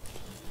that.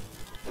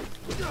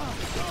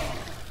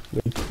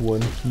 Like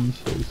when he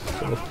says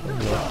stuff, I'm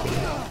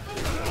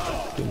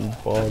not gonna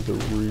bother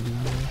reading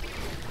it.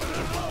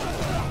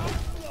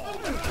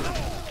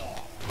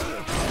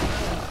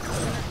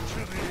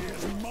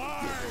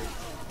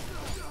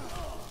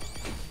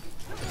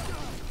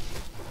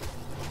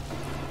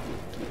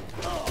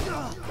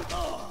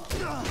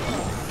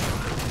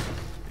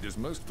 It is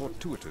most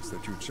fortuitous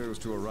that you chose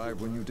to arrive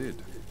when you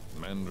did.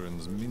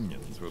 Mandarin's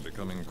minions were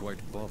becoming quite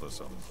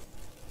bothersome.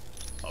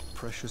 A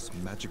precious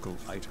magical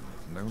item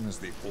known as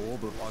the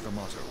Orb of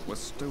Agamotto was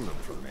stolen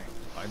from me.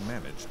 I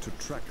managed to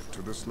track it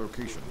to this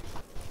location.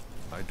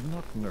 I do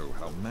not know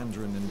how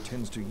Mandarin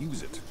intends to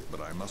use it,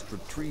 but I must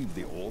retrieve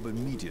the orb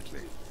immediately.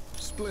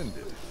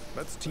 Splendid.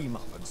 Let's team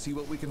up and see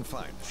what we can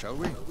find, shall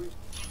we?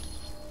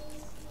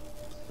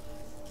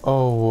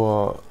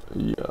 Oh,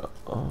 yeah.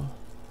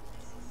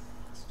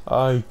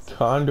 I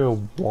kinda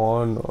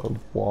wanna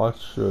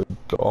watch a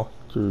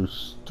Doctor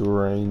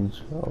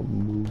Strange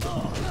movie.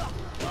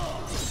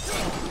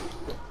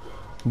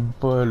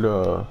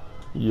 But,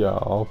 yeah,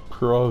 I'll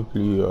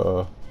probably,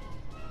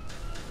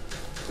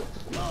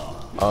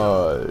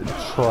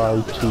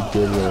 try to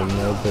get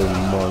another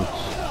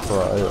month's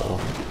trial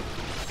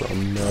from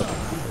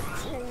Netflix.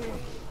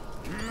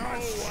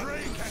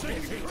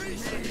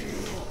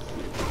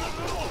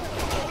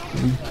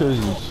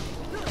 Because,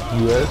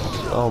 yes,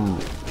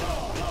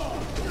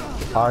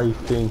 I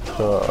think,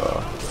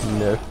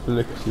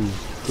 Netflix is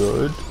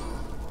good,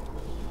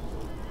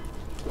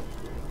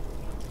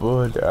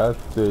 but at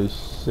the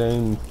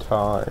same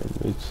time,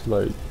 it's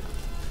like,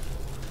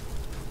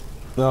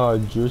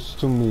 just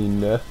to me,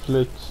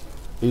 Netflix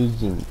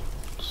isn't,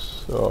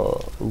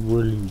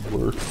 really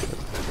worth it.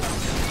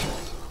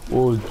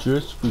 Well,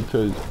 just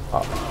because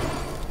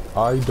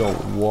I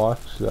don't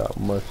watch that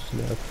much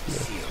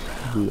Netflix,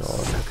 to be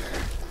honest.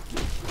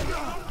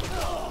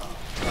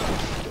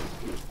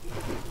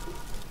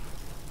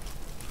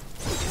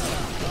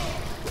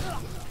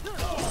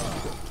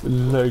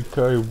 Like,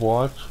 I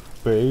watched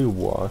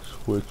Baywatch,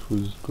 which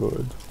was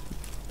good,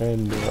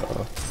 and,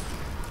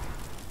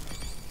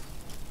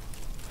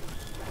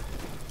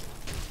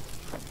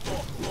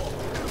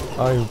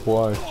 I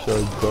watched,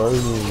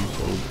 Guardians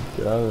of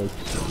the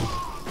Galaxy.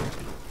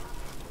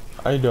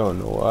 I don't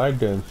know, I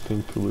didn't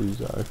think it was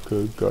that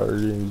good,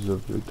 Guardians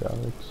of the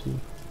Galaxy.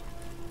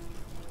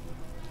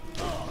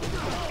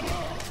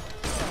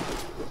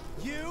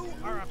 You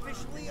are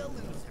officially a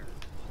loser.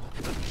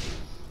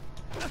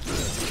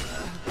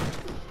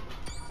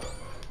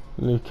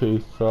 Like, I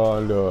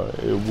thought,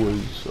 it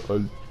was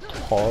a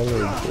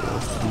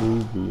tolerable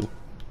movie,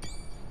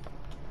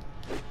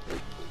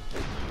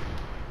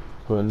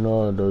 but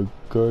not a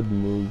good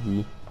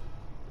movie.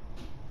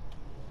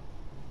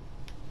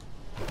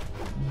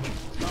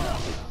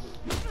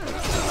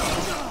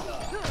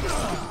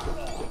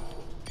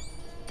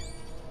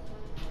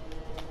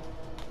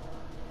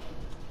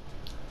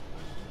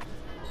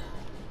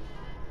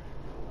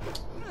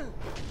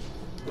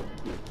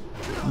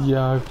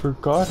 Yeah, I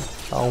forgot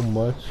how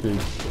much they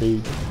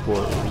paid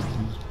for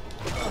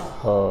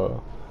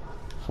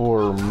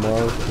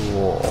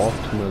Marvel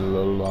Ultimate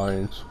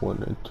Alliance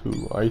 1 and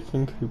 2. I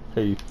think he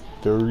paid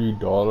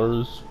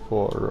 $30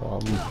 for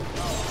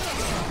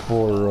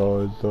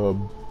the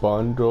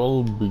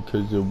bundle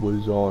because it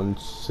was on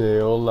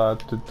sale at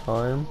the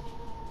time.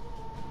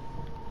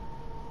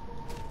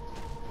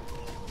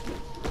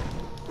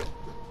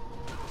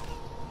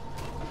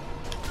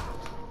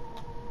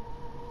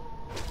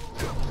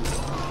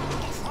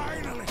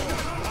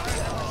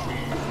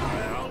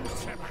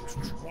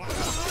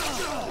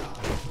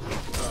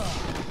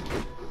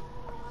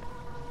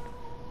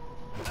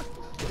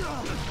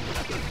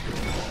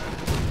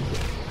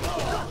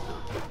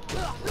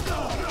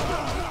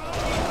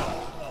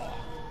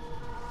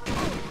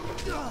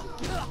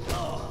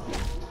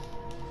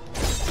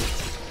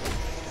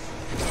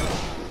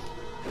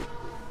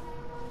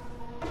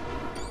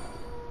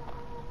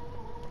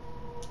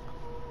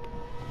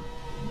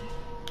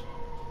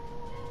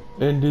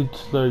 And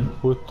it's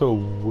like with The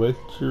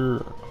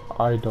Witcher,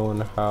 I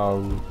don't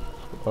have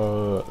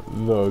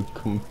the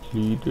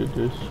complete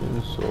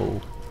edition,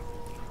 so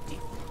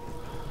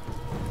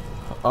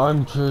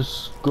I'm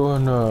just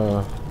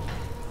gonna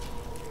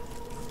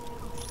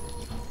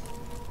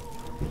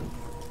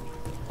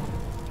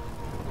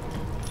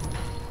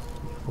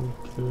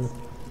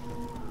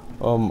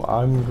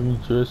I'm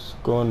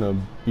just gonna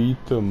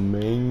beat the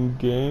main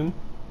game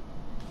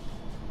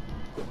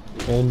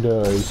and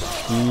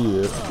see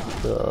if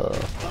the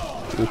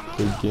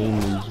game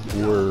is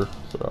worth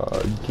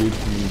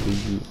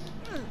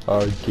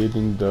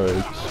getting the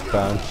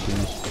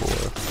expansions for.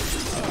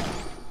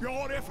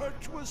 Your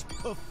effort was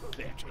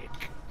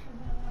pathetic.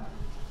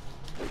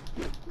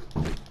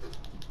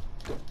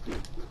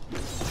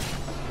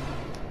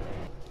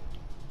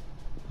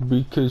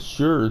 Because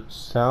sure, it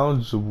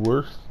sounds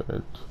worth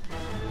it.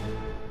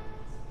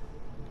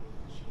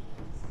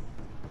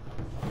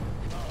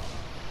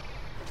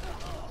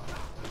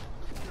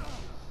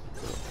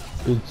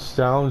 It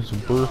sounds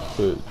worth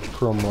it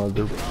from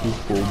other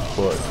people,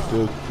 but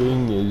the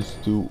thing is,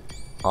 do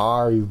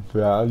I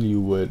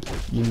value it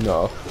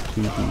enough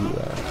to do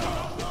that?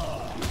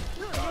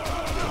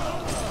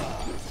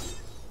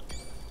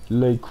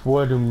 Like,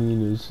 what I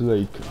mean is,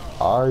 like,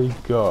 I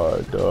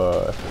got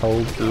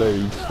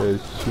Hellblade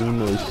as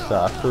soon as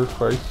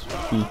Sacrifice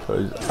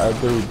because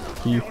other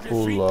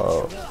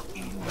people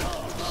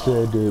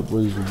said it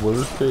was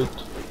worth it,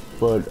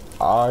 but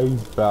I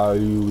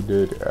valued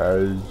it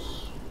as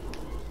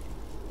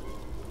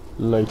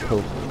like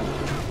a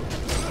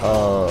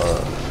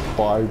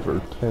 $5 or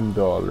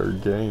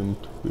 $10 game,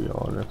 to be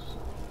honest.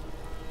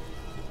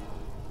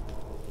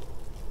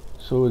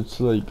 So it's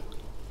like,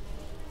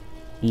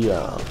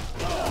 yeah.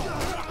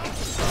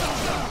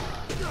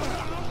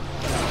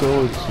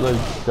 So it's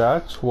like,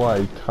 that's why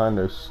I kind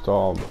of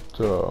stopped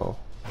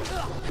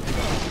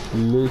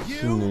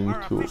listening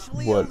to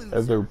what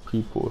other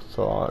people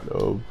thought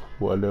of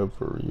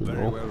whatever, you know.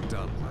 Very well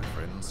done, my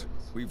friends.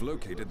 We've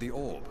located the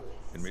orb.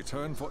 In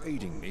return for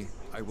aiding me,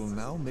 I will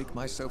now make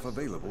myself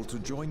available to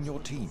join your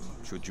team,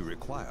 should you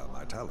require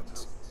my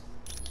talents.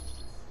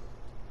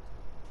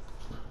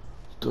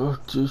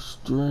 Doctor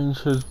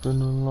Strange has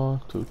been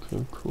unlocked.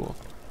 Okay, cool.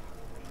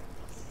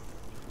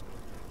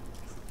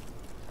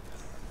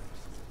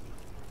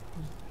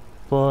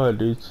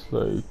 But it's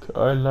like,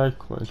 I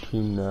like my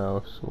team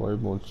now, so I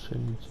won't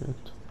change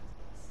it.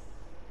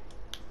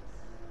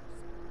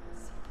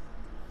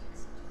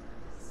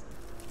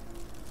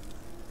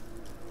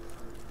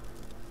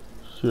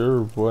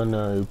 Sure, when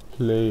I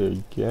play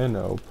again,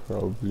 I'll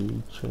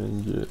probably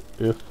change it.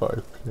 If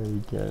I play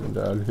again,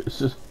 that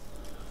is.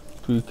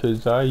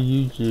 Because I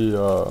usually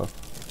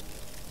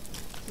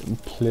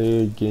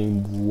play a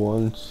game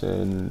once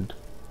and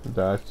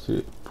that's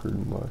it, pretty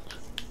much.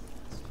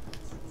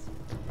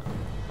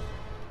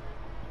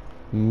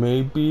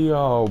 Maybe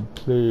I'll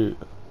play,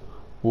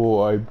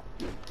 well, I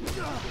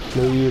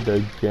play it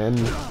again,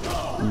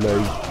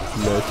 like,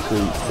 let's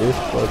say,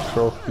 if a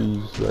trophy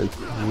is, like,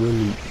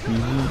 really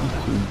easy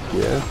to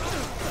get,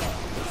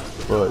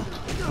 but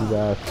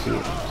that's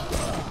it.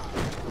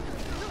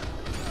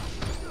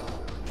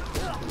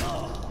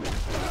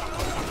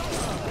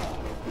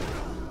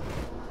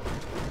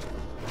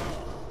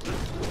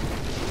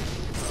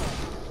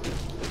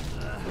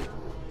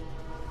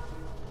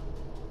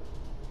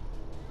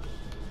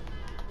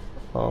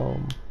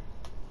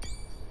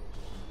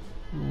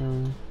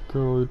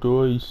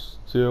 Do I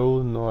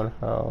still not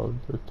have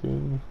the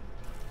thing?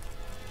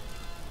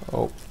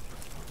 Oh.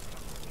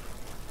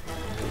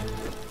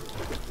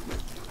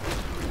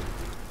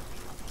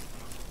 I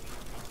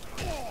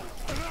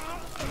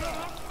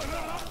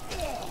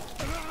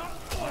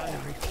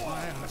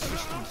require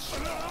assistance.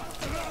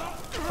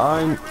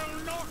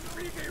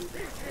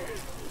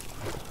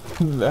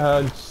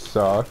 That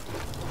sucked.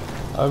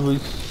 I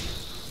was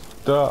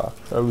stuck.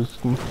 I was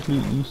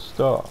completely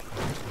stuck.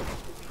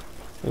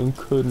 And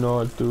could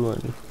not do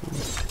anything.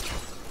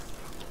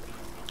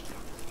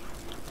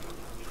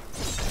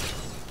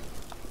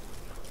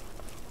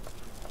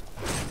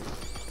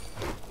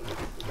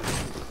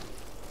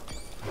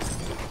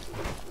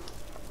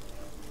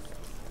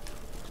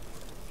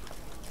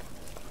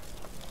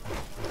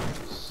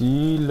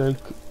 See,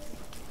 like,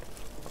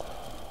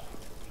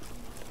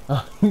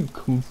 I'm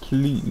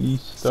completely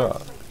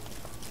stuck.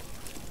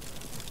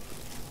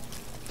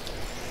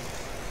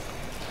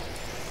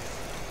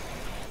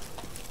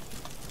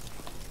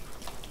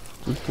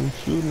 The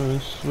computer in a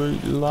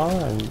straight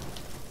line.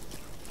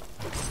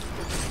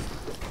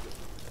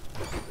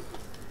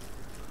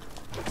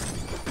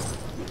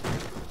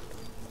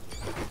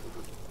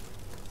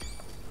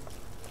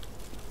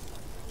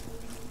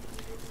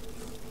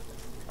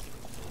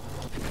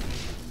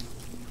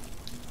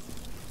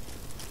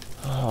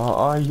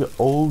 I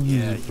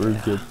always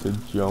forget the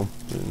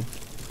jumping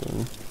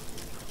thing.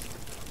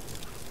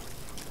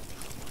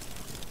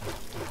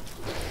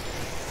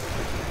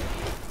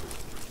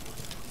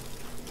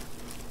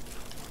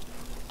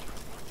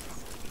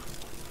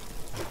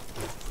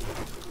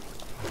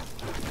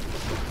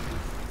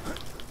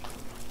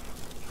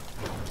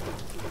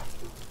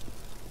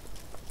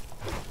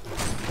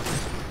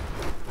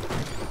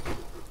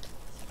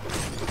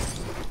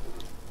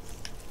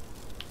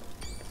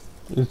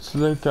 It's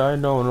like, I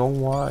don't know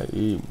why.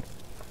 It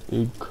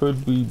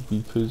could be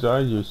because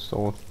I just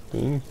don't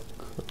think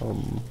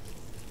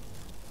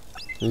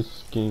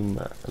this game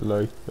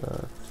like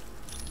that.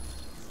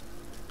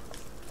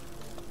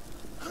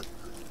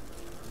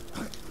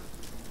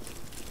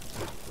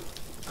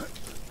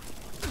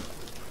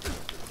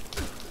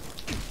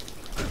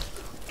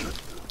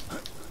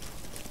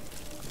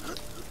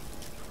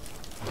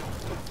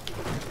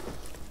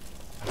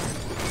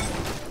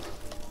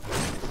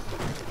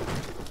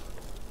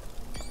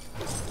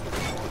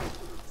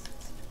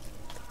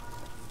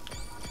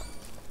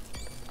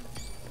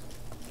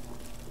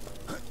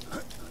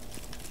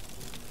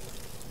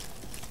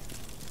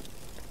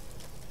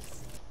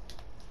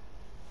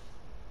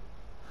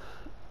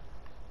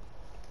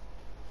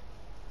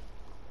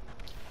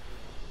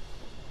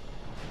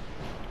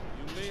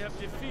 Have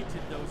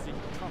defeated those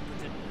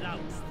incompetent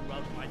louts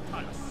throughout my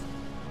palace,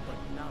 but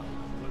now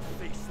you will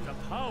face the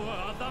power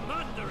of the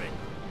Mandarin.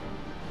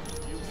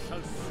 You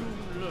shall soon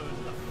learn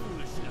the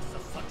foolishness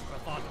of such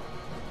bravado.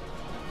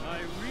 My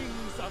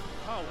rings of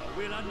power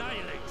will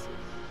annihilate you.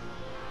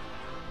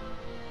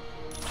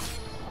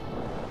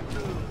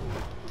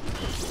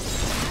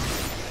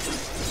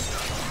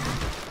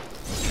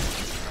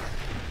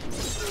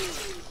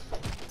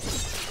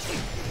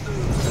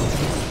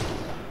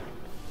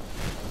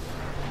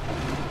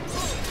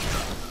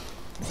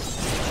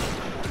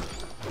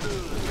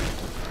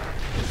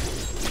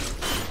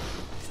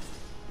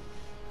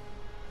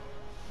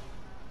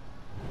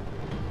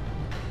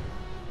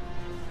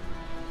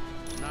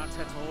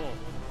 At all.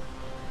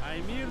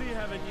 I merely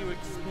have a new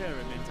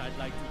experiment I'd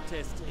like to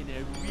test in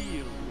a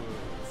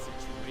real-world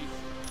situation.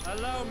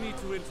 Allow me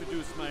to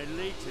introduce my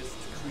latest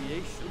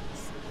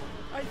creations.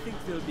 I think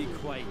they'll be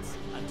quite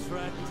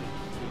attractive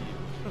to you.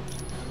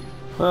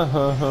 Ha!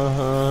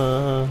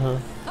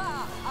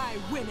 I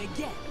win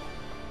again!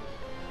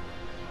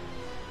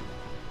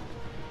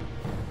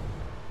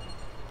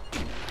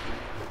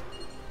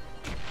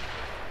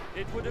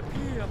 It would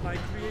appear my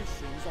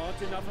creations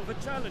aren't enough of a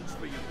challenge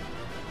for you.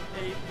 A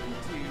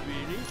pity,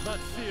 really, but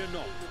fear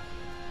not.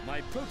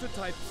 My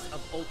prototypes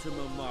of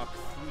Ultima Mark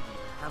III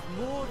have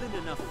more than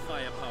enough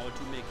firepower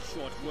to make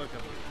short work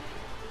of you.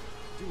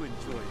 Do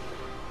enjoy them,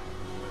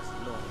 as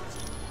long as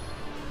you...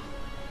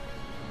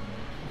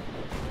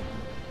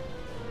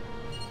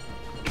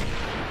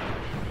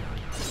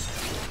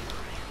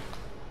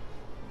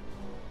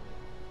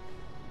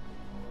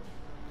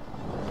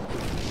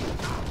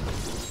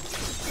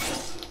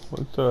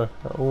 What the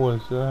hell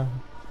was that?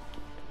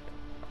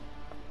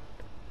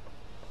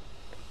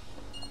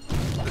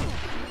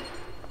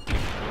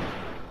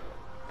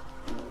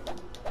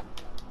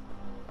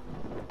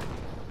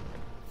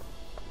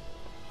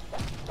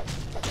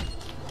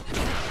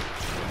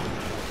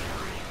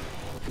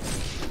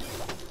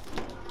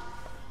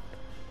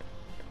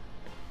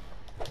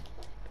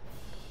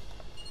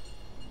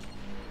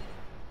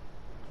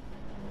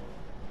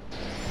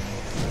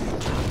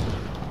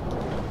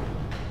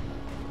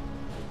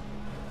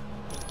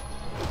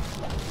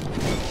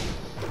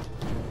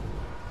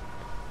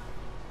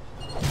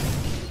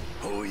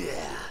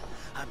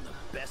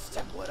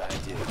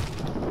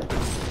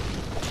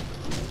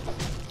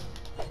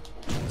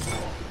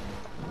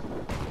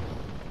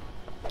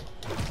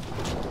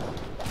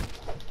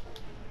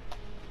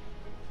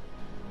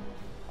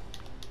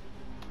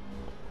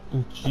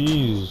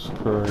 Jesus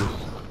Christ,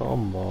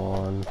 come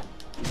on.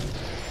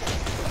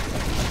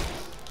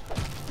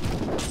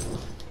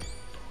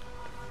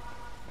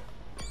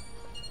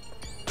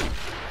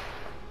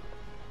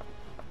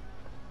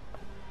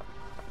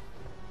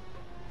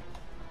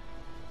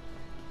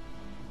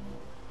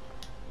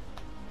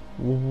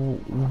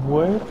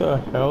 Where the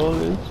hell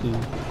is he?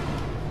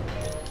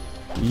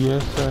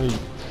 Yes,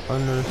 I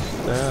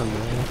understand,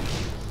 man.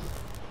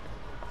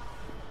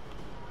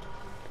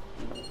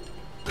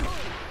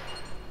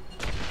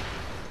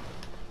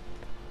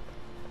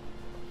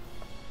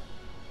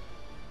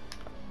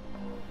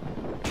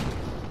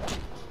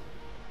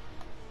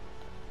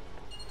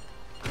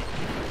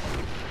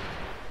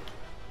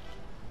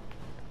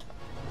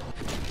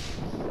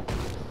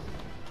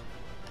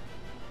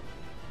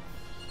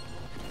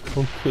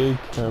 Okay,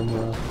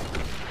 camera.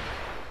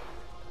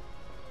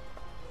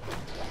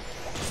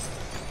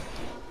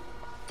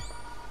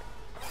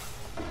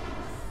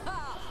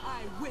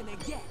 I win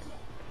again.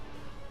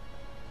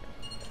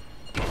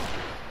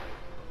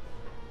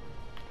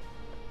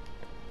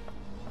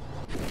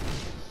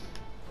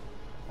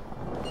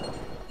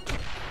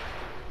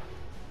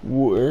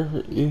 Where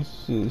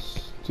is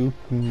this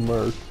stupid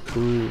Mark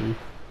III?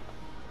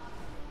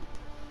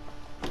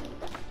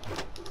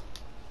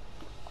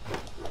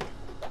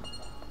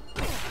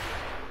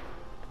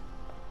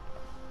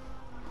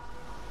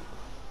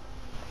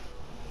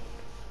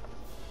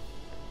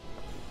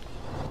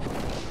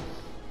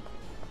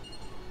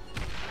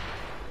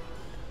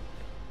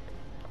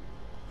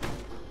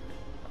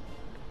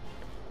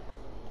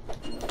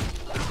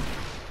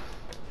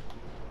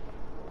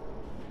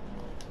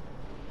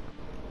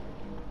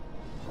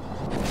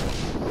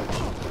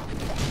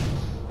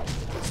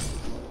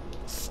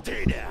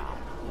 Stay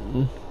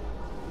down.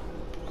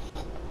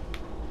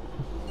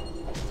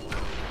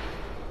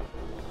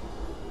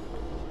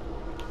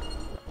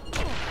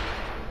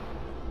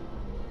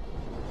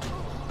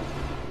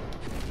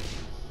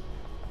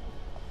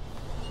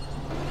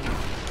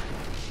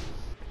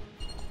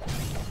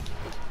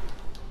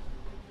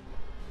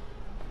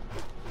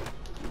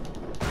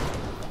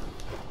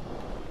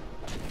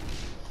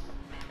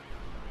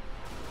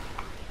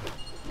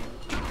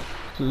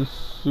 This is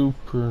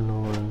super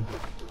annoying.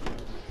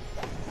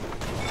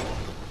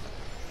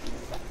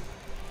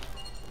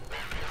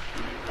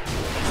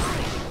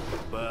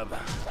 Bub,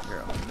 you're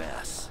a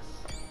mess.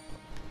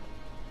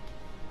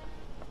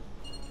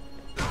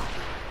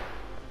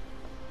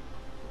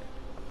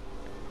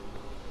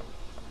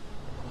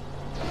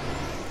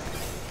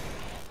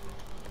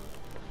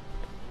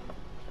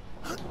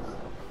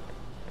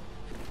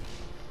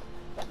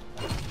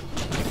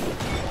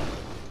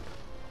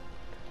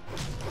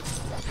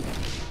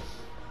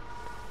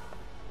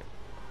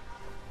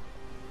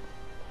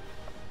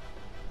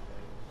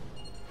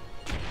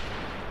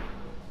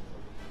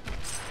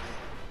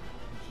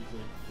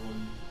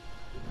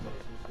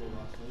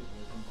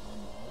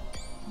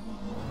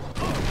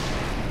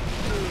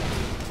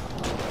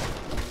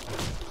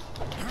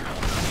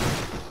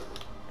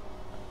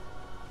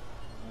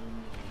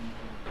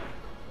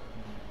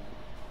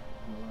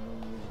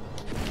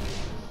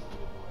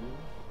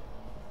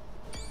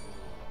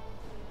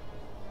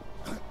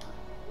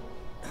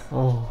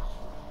 Oh.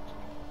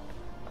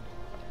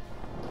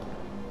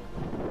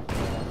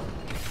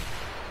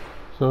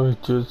 So I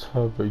just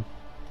have to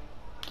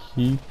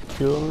keep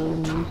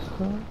killing these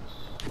guys?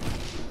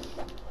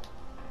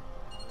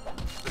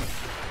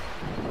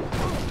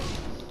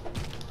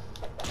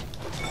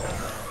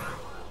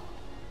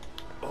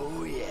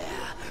 Oh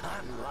yeah,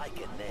 I'm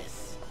liking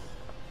this.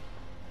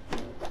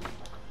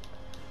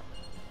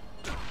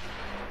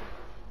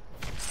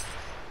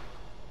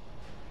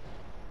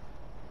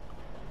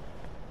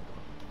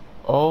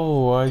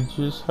 Oh, I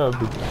just have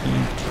to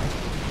keep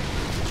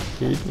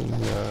hitting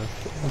that.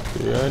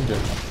 Okay, I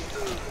didn't.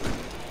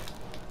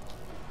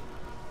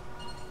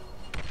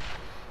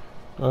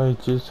 I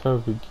just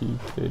have to keep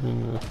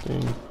hitting the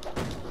thing.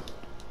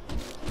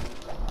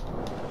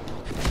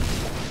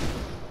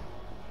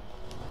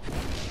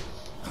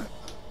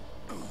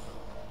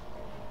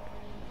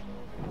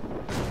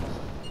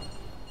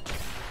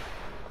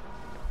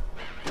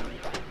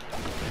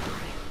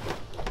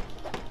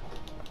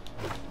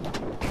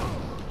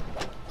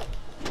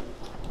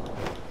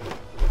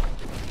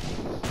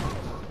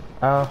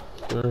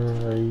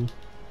 After I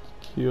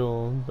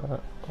kill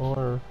that,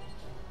 or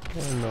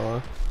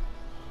not,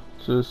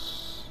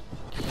 just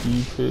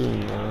keep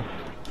hitting that.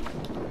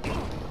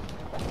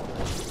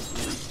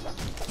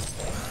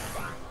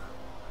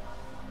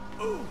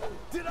 Oh,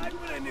 did I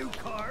win a new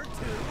car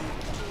too?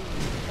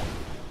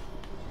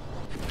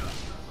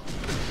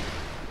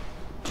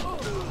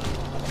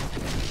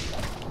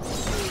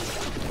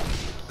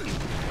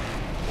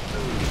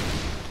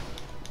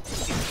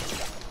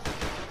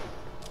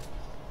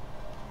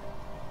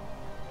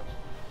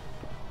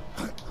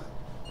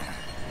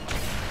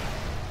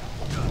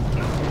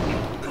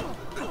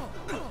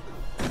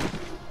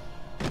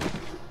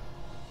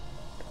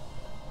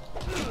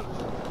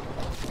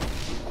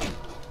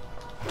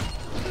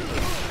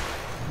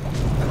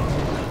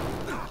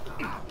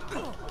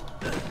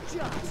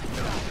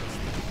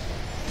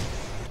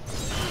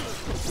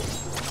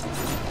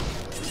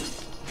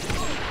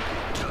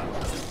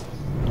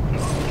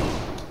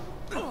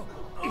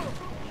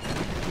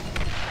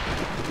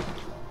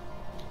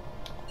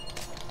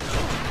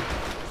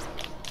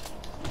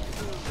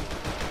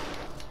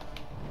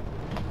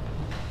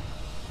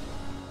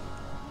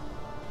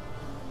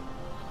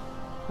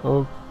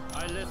 Oh.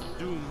 I left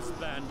Doom's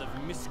band of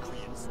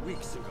miscreants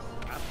weeks ago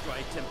after I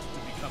attempted to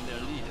become their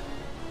leader.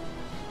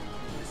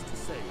 Needless to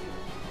say,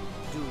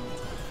 Doom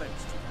took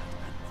offense to that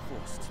and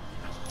forced me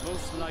out.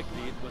 Most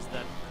likely it was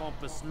that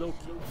pompous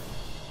Loki.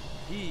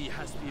 He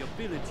has the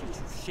ability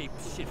to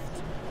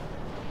shape-shift.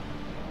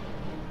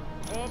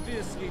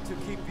 Obviously to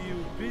keep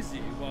you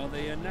busy while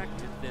they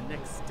enacted the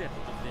next step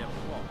of their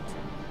plot.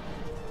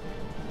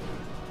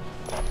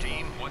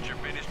 Team, once you're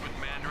finished with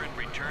Mandarin,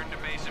 return to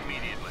base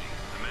immediately.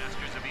 The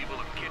Masters of Evil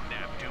have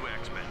kidnapped 2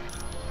 X-Men.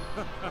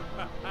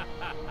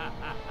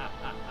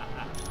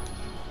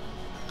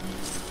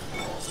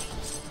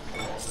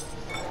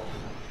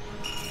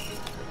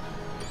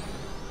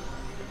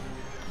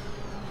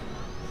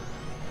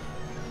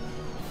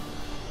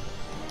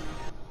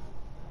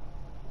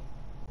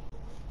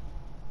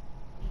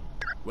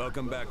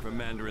 Welcome back from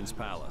Mandarin's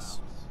palace.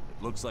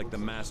 It looks like the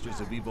Masters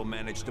of Evil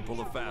managed to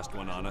pull a fast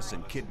one on us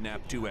and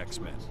kidnap 2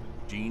 X-Men,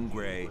 Jean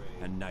Grey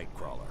and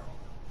Nightcrawler.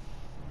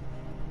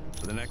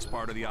 For the next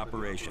part of the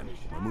operation,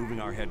 we're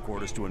moving our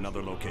headquarters to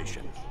another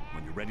location.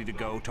 When you're ready to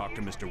go, talk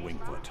to Mr.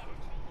 Wingfoot.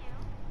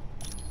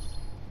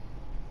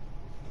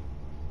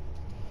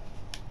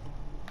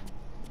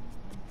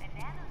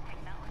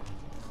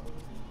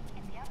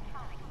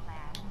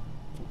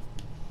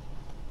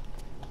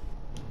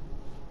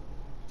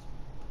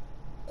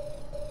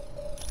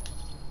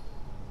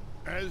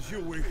 As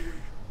you wish.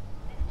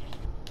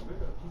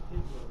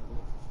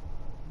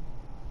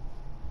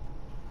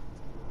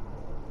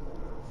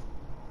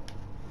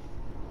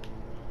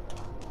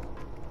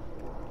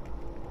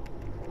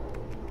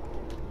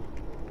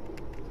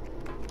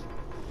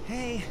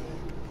 Hey,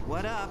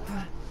 what up?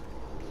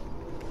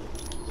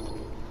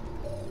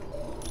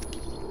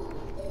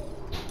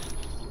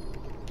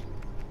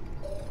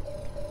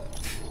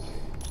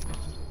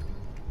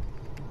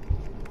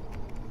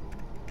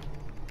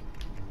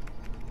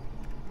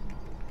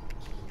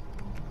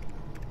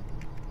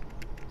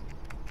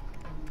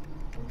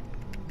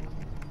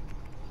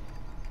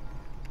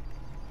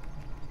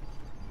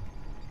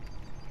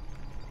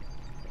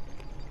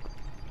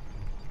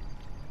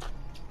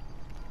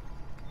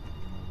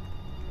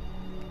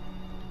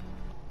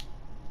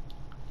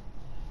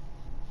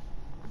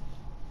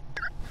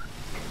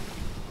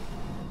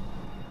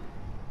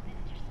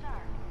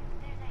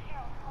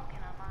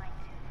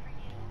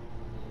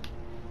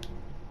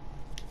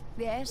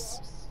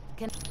 Yes?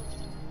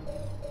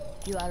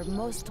 You are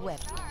most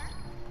welcome.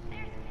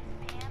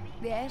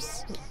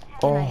 Yes?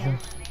 Can I help?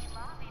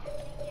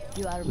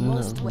 You are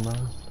most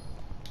welcome.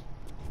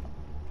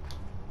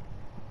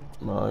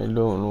 I don't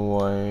know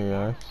why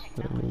I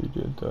accidentally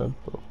did that,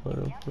 but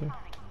whatever.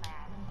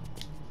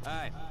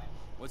 Hi,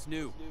 what's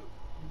new?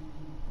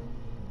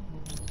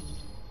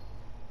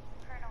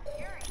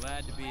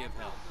 Glad to be of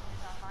help.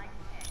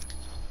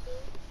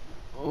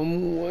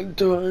 What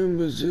time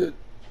is it?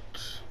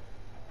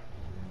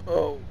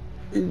 Oh,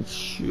 it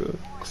should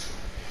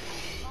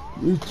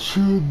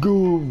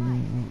go.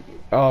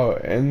 I'll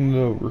end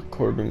the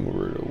recording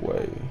right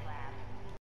away.